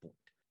coin at that point.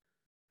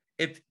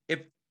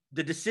 If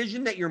the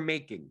decision that you're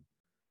making,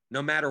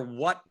 no matter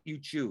what you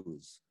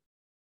choose,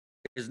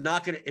 is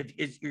not going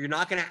to, you're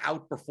not going to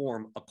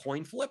outperform a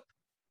coin flip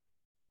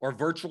or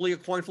virtually a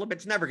coin flip,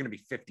 it's never going to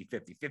be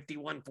 50-50,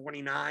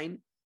 51-49.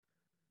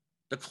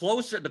 The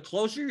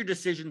closer your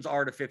decisions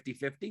are to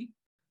 50-50,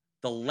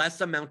 the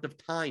less amount of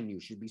time you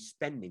should be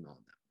spending on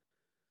them.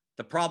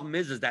 The problem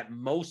is that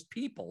most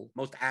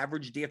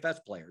average DFS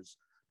players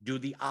do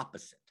the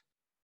opposite.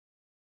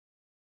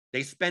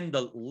 They spend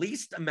the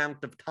least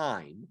amount of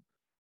time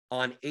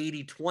on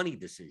 80-20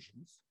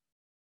 decisions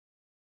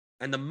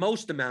and the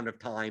most amount of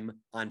time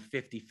on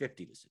 50-50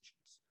 decisions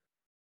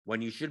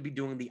when you should be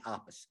doing the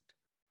opposite.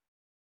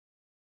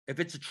 If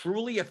it's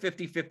truly a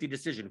 50-50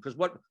 decision, because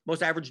what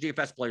most average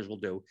DFS players will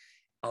do,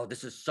 oh,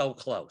 this is so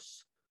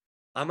close.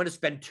 I'm going to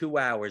spend 2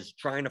 hours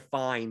trying to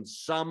find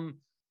some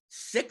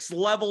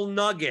 6-level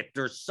nugget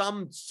or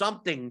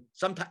something.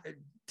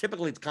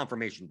 Typically, it's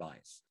confirmation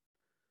bias.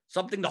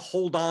 Something to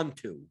hold on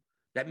to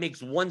that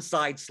makes one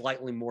side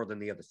slightly more than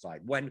the other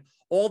side, when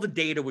all the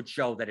data would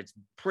show that it's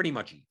pretty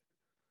much even.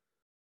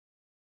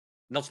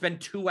 And they'll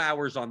spend 2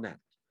 hours on that.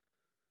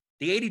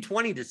 The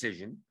 80-20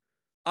 decision,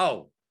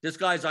 oh, this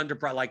guy's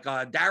underpriced,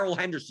 like Darrell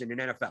Henderson in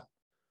NFL.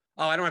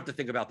 Oh, I don't have to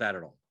think about that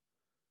at all.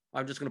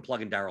 I'm just going to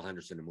plug in Darrell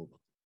Henderson and move on.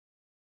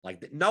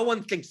 Like, no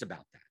one thinks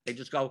about that. They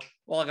just go,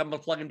 well, I'm going to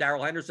plug in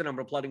Darrell Henderson. I'm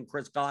going to plug in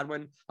Chris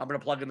Godwin. I'm going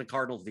to plug in the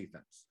Cardinals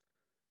defense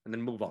and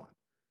then move on.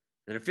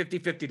 And in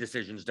 50-50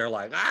 decisions, they're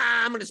like,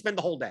 I'm going to spend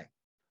the whole day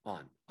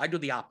on. I do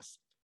the opposite.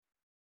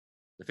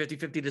 The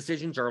 50-50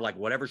 decisions are like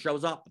whatever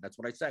shows up. That's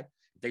what I say.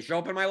 If they show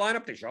up in my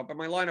lineup, they show up in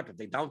my lineup. If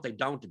they don't, they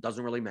don't. It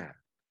doesn't really matter.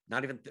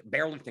 Not even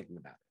barely thinking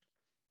about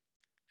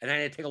it. And then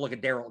I take a look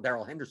at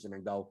Darrell Henderson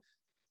and go,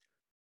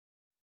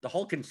 the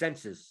whole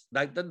consensus,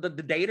 like the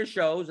data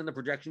shows and the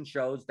projection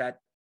shows that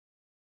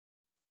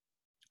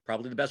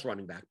probably the best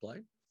running back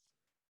play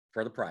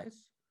for the price.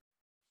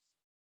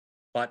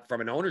 But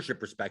from an ownership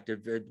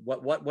perspective,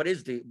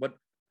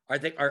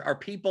 are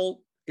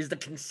people, is the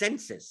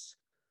consensus,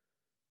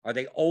 are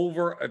they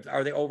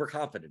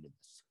overconfident in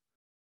this?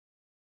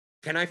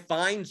 Can I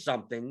find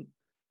something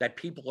that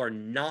people are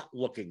not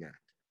looking at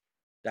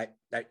that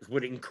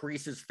would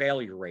increase his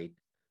failure rate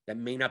that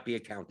may not be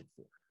accounted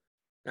for?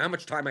 Now, how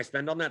much time I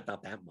spend on that?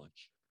 Not that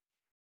much.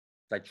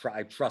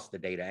 I trust the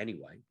data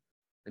anyway.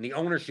 And the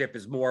ownership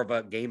is more of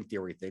a game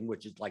theory thing,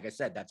 which is, like I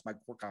said, that's my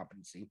core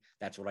competency.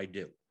 That's what I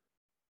do.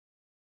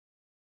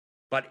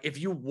 But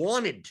if you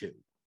wanted to,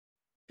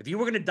 if you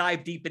were going to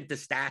dive deep into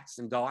stats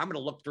and go, I'm going to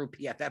look through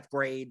PFF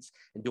grades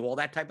and do all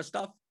that type of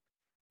stuff,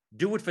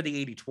 do it for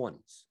the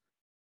 80-20s.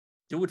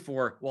 Do it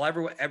for,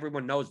 well,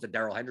 everyone knows that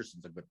Darrell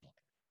Henderson's a good player.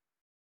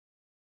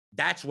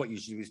 That's what you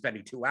should be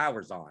spending 2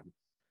 hours on,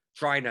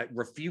 trying to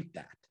refute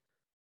that.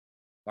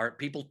 Are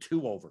people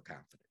too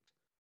overconfident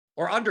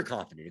or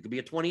underconfident? It could be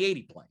a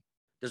 20-80 play.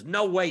 There's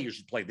no way you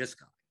should play this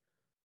guy.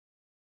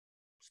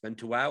 Spend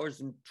 2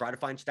 hours and try to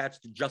find stats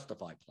to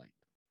justify playing.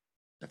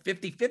 The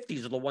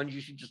 50-50s are the ones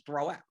you should just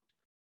throw out.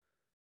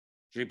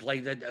 Should you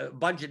play a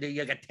bunch of,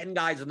 you got 10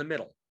 guys in the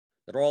middle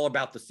that are all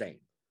about the same.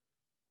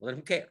 Well, then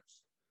who cares?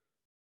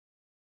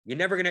 You're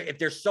never going to, if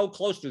they're so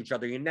close to each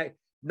other,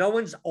 no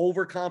one's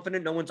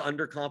overconfident, no one's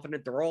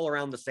underconfident. They're all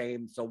around the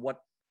same. So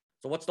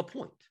what's the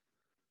point?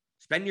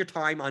 Spend your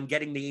time on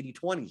getting the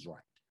 80-20s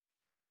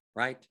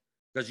right?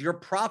 Because your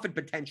profit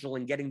potential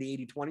in getting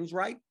the 80-20s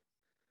right,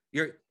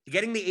 you're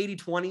getting the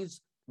 80-20s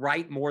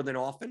right more than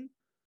often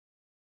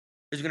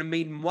is going to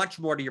mean much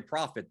more to your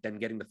profit than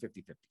getting the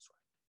 50-50s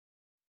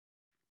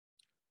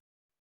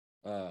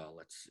right.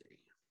 Let's see.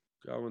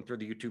 Going through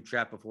the YouTube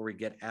chat before we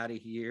get out of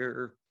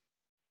here.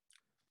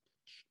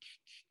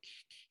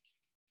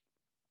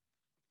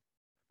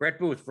 Brett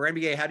Booth, for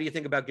NBA, how do you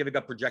think about giving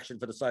up projection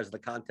for the size of the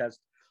contest?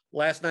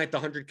 Last night, the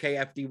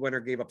 100K FD winner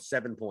gave up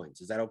 7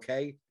 points. Is that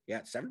okay?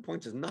 Yeah, 7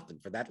 points is nothing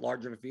for that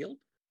large of a field.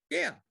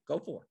 Yeah, go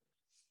for it.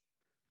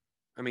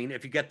 I mean,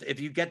 if you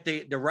get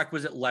the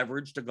requisite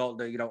leverage to go,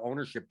 the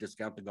ownership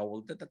discount to go,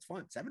 well, that's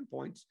fine. 7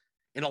 points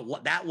in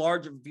that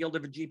large of a field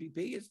of a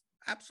GPP is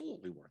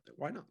absolutely worth it.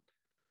 Why not?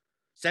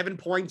 7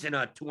 points in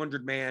a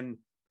 200-man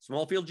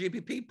small field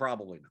GPP?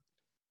 Probably not.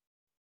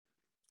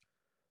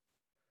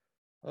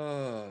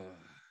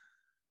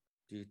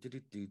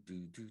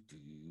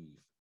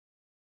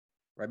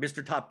 Right,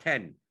 Mr. Top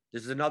 10.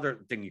 This is another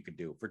thing you could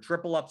do. For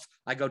triple ups,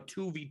 I go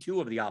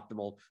 2v2 of the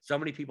optimal. So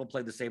many people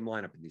play the same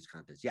lineup in these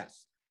contests.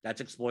 Yes, that's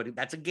exploited.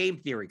 That's a game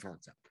theory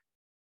concept.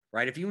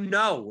 Right? If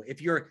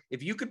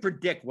you could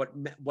predict what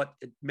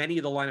many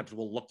of the lineups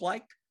will look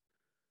like,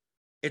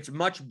 it's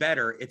much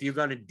better if you're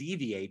going to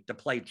deviate to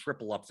play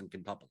triple ups and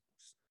quintuples,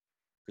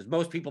 because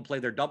most people play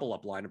their double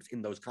up lineups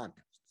in those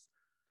contests.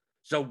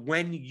 So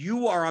when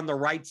you are on the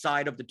right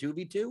side of the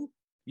 2v2,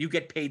 you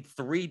get paid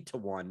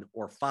 3-1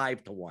 or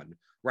 5-1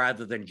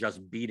 rather than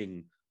just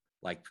beating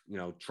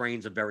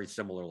trains of very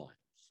similar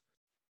lineups.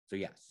 So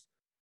yes,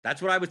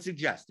 that's what I would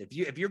suggest.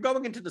 If you're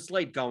going into the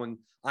slate going,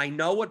 I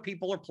know what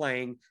people are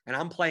playing, and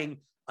I'm playing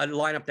a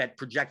lineup that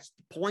projects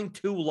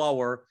 0.2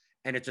 lower,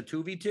 and it's a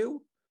 2v2,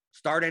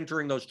 start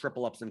entering those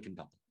triple ups and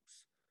quintuples.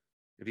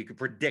 If you could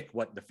predict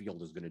what the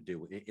field is going to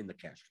do in the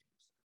cash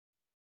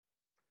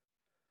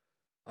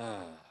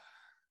games.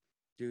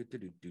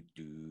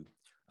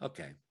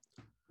 Okay.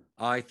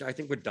 I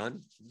think we're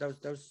done.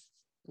 That was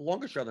a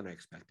longer show than I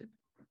expected,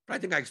 but I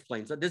think I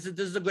explained. So this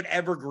is a good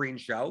evergreen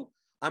show.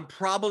 I'm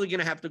probably going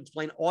to have to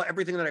explain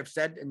everything that I've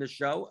said in the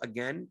show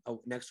again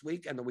next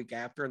week and the week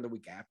after and the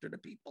week after to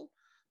people,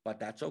 but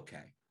that's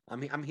okay.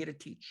 I'm here to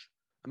teach.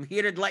 I'm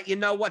here to let you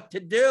know what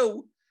to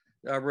do.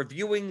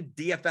 Reviewing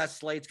DFS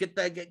slates. Give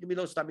me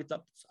those thumbs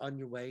ups on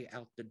your way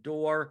out the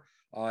door.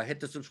 Hit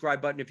the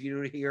subscribe button if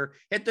you're new here.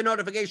 Hit the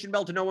notification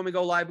bell to know when we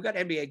go live. We got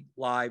NBA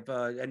live,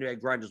 NBA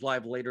Grinders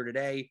live later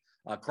today.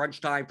 Crunch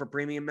time for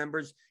premium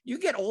members. You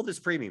get all this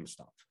premium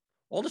stuff.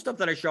 All the stuff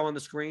that I show on the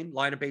screen,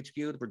 lineup HQ,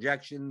 the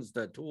projections,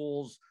 the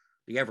tools,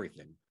 the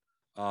everything,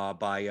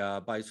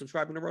 by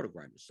subscribing to Roto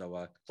Grinders.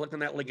 So click on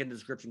that link in the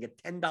description.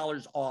 Get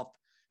 $10 off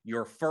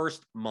your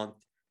first month,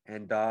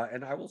 and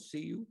I will see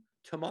you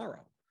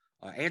tomorrow.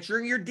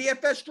 Answering your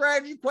DFS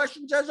strategy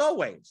questions as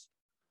always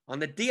on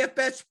the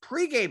DFS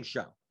pregame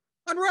show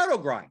on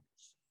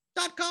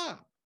rotogrinders.com.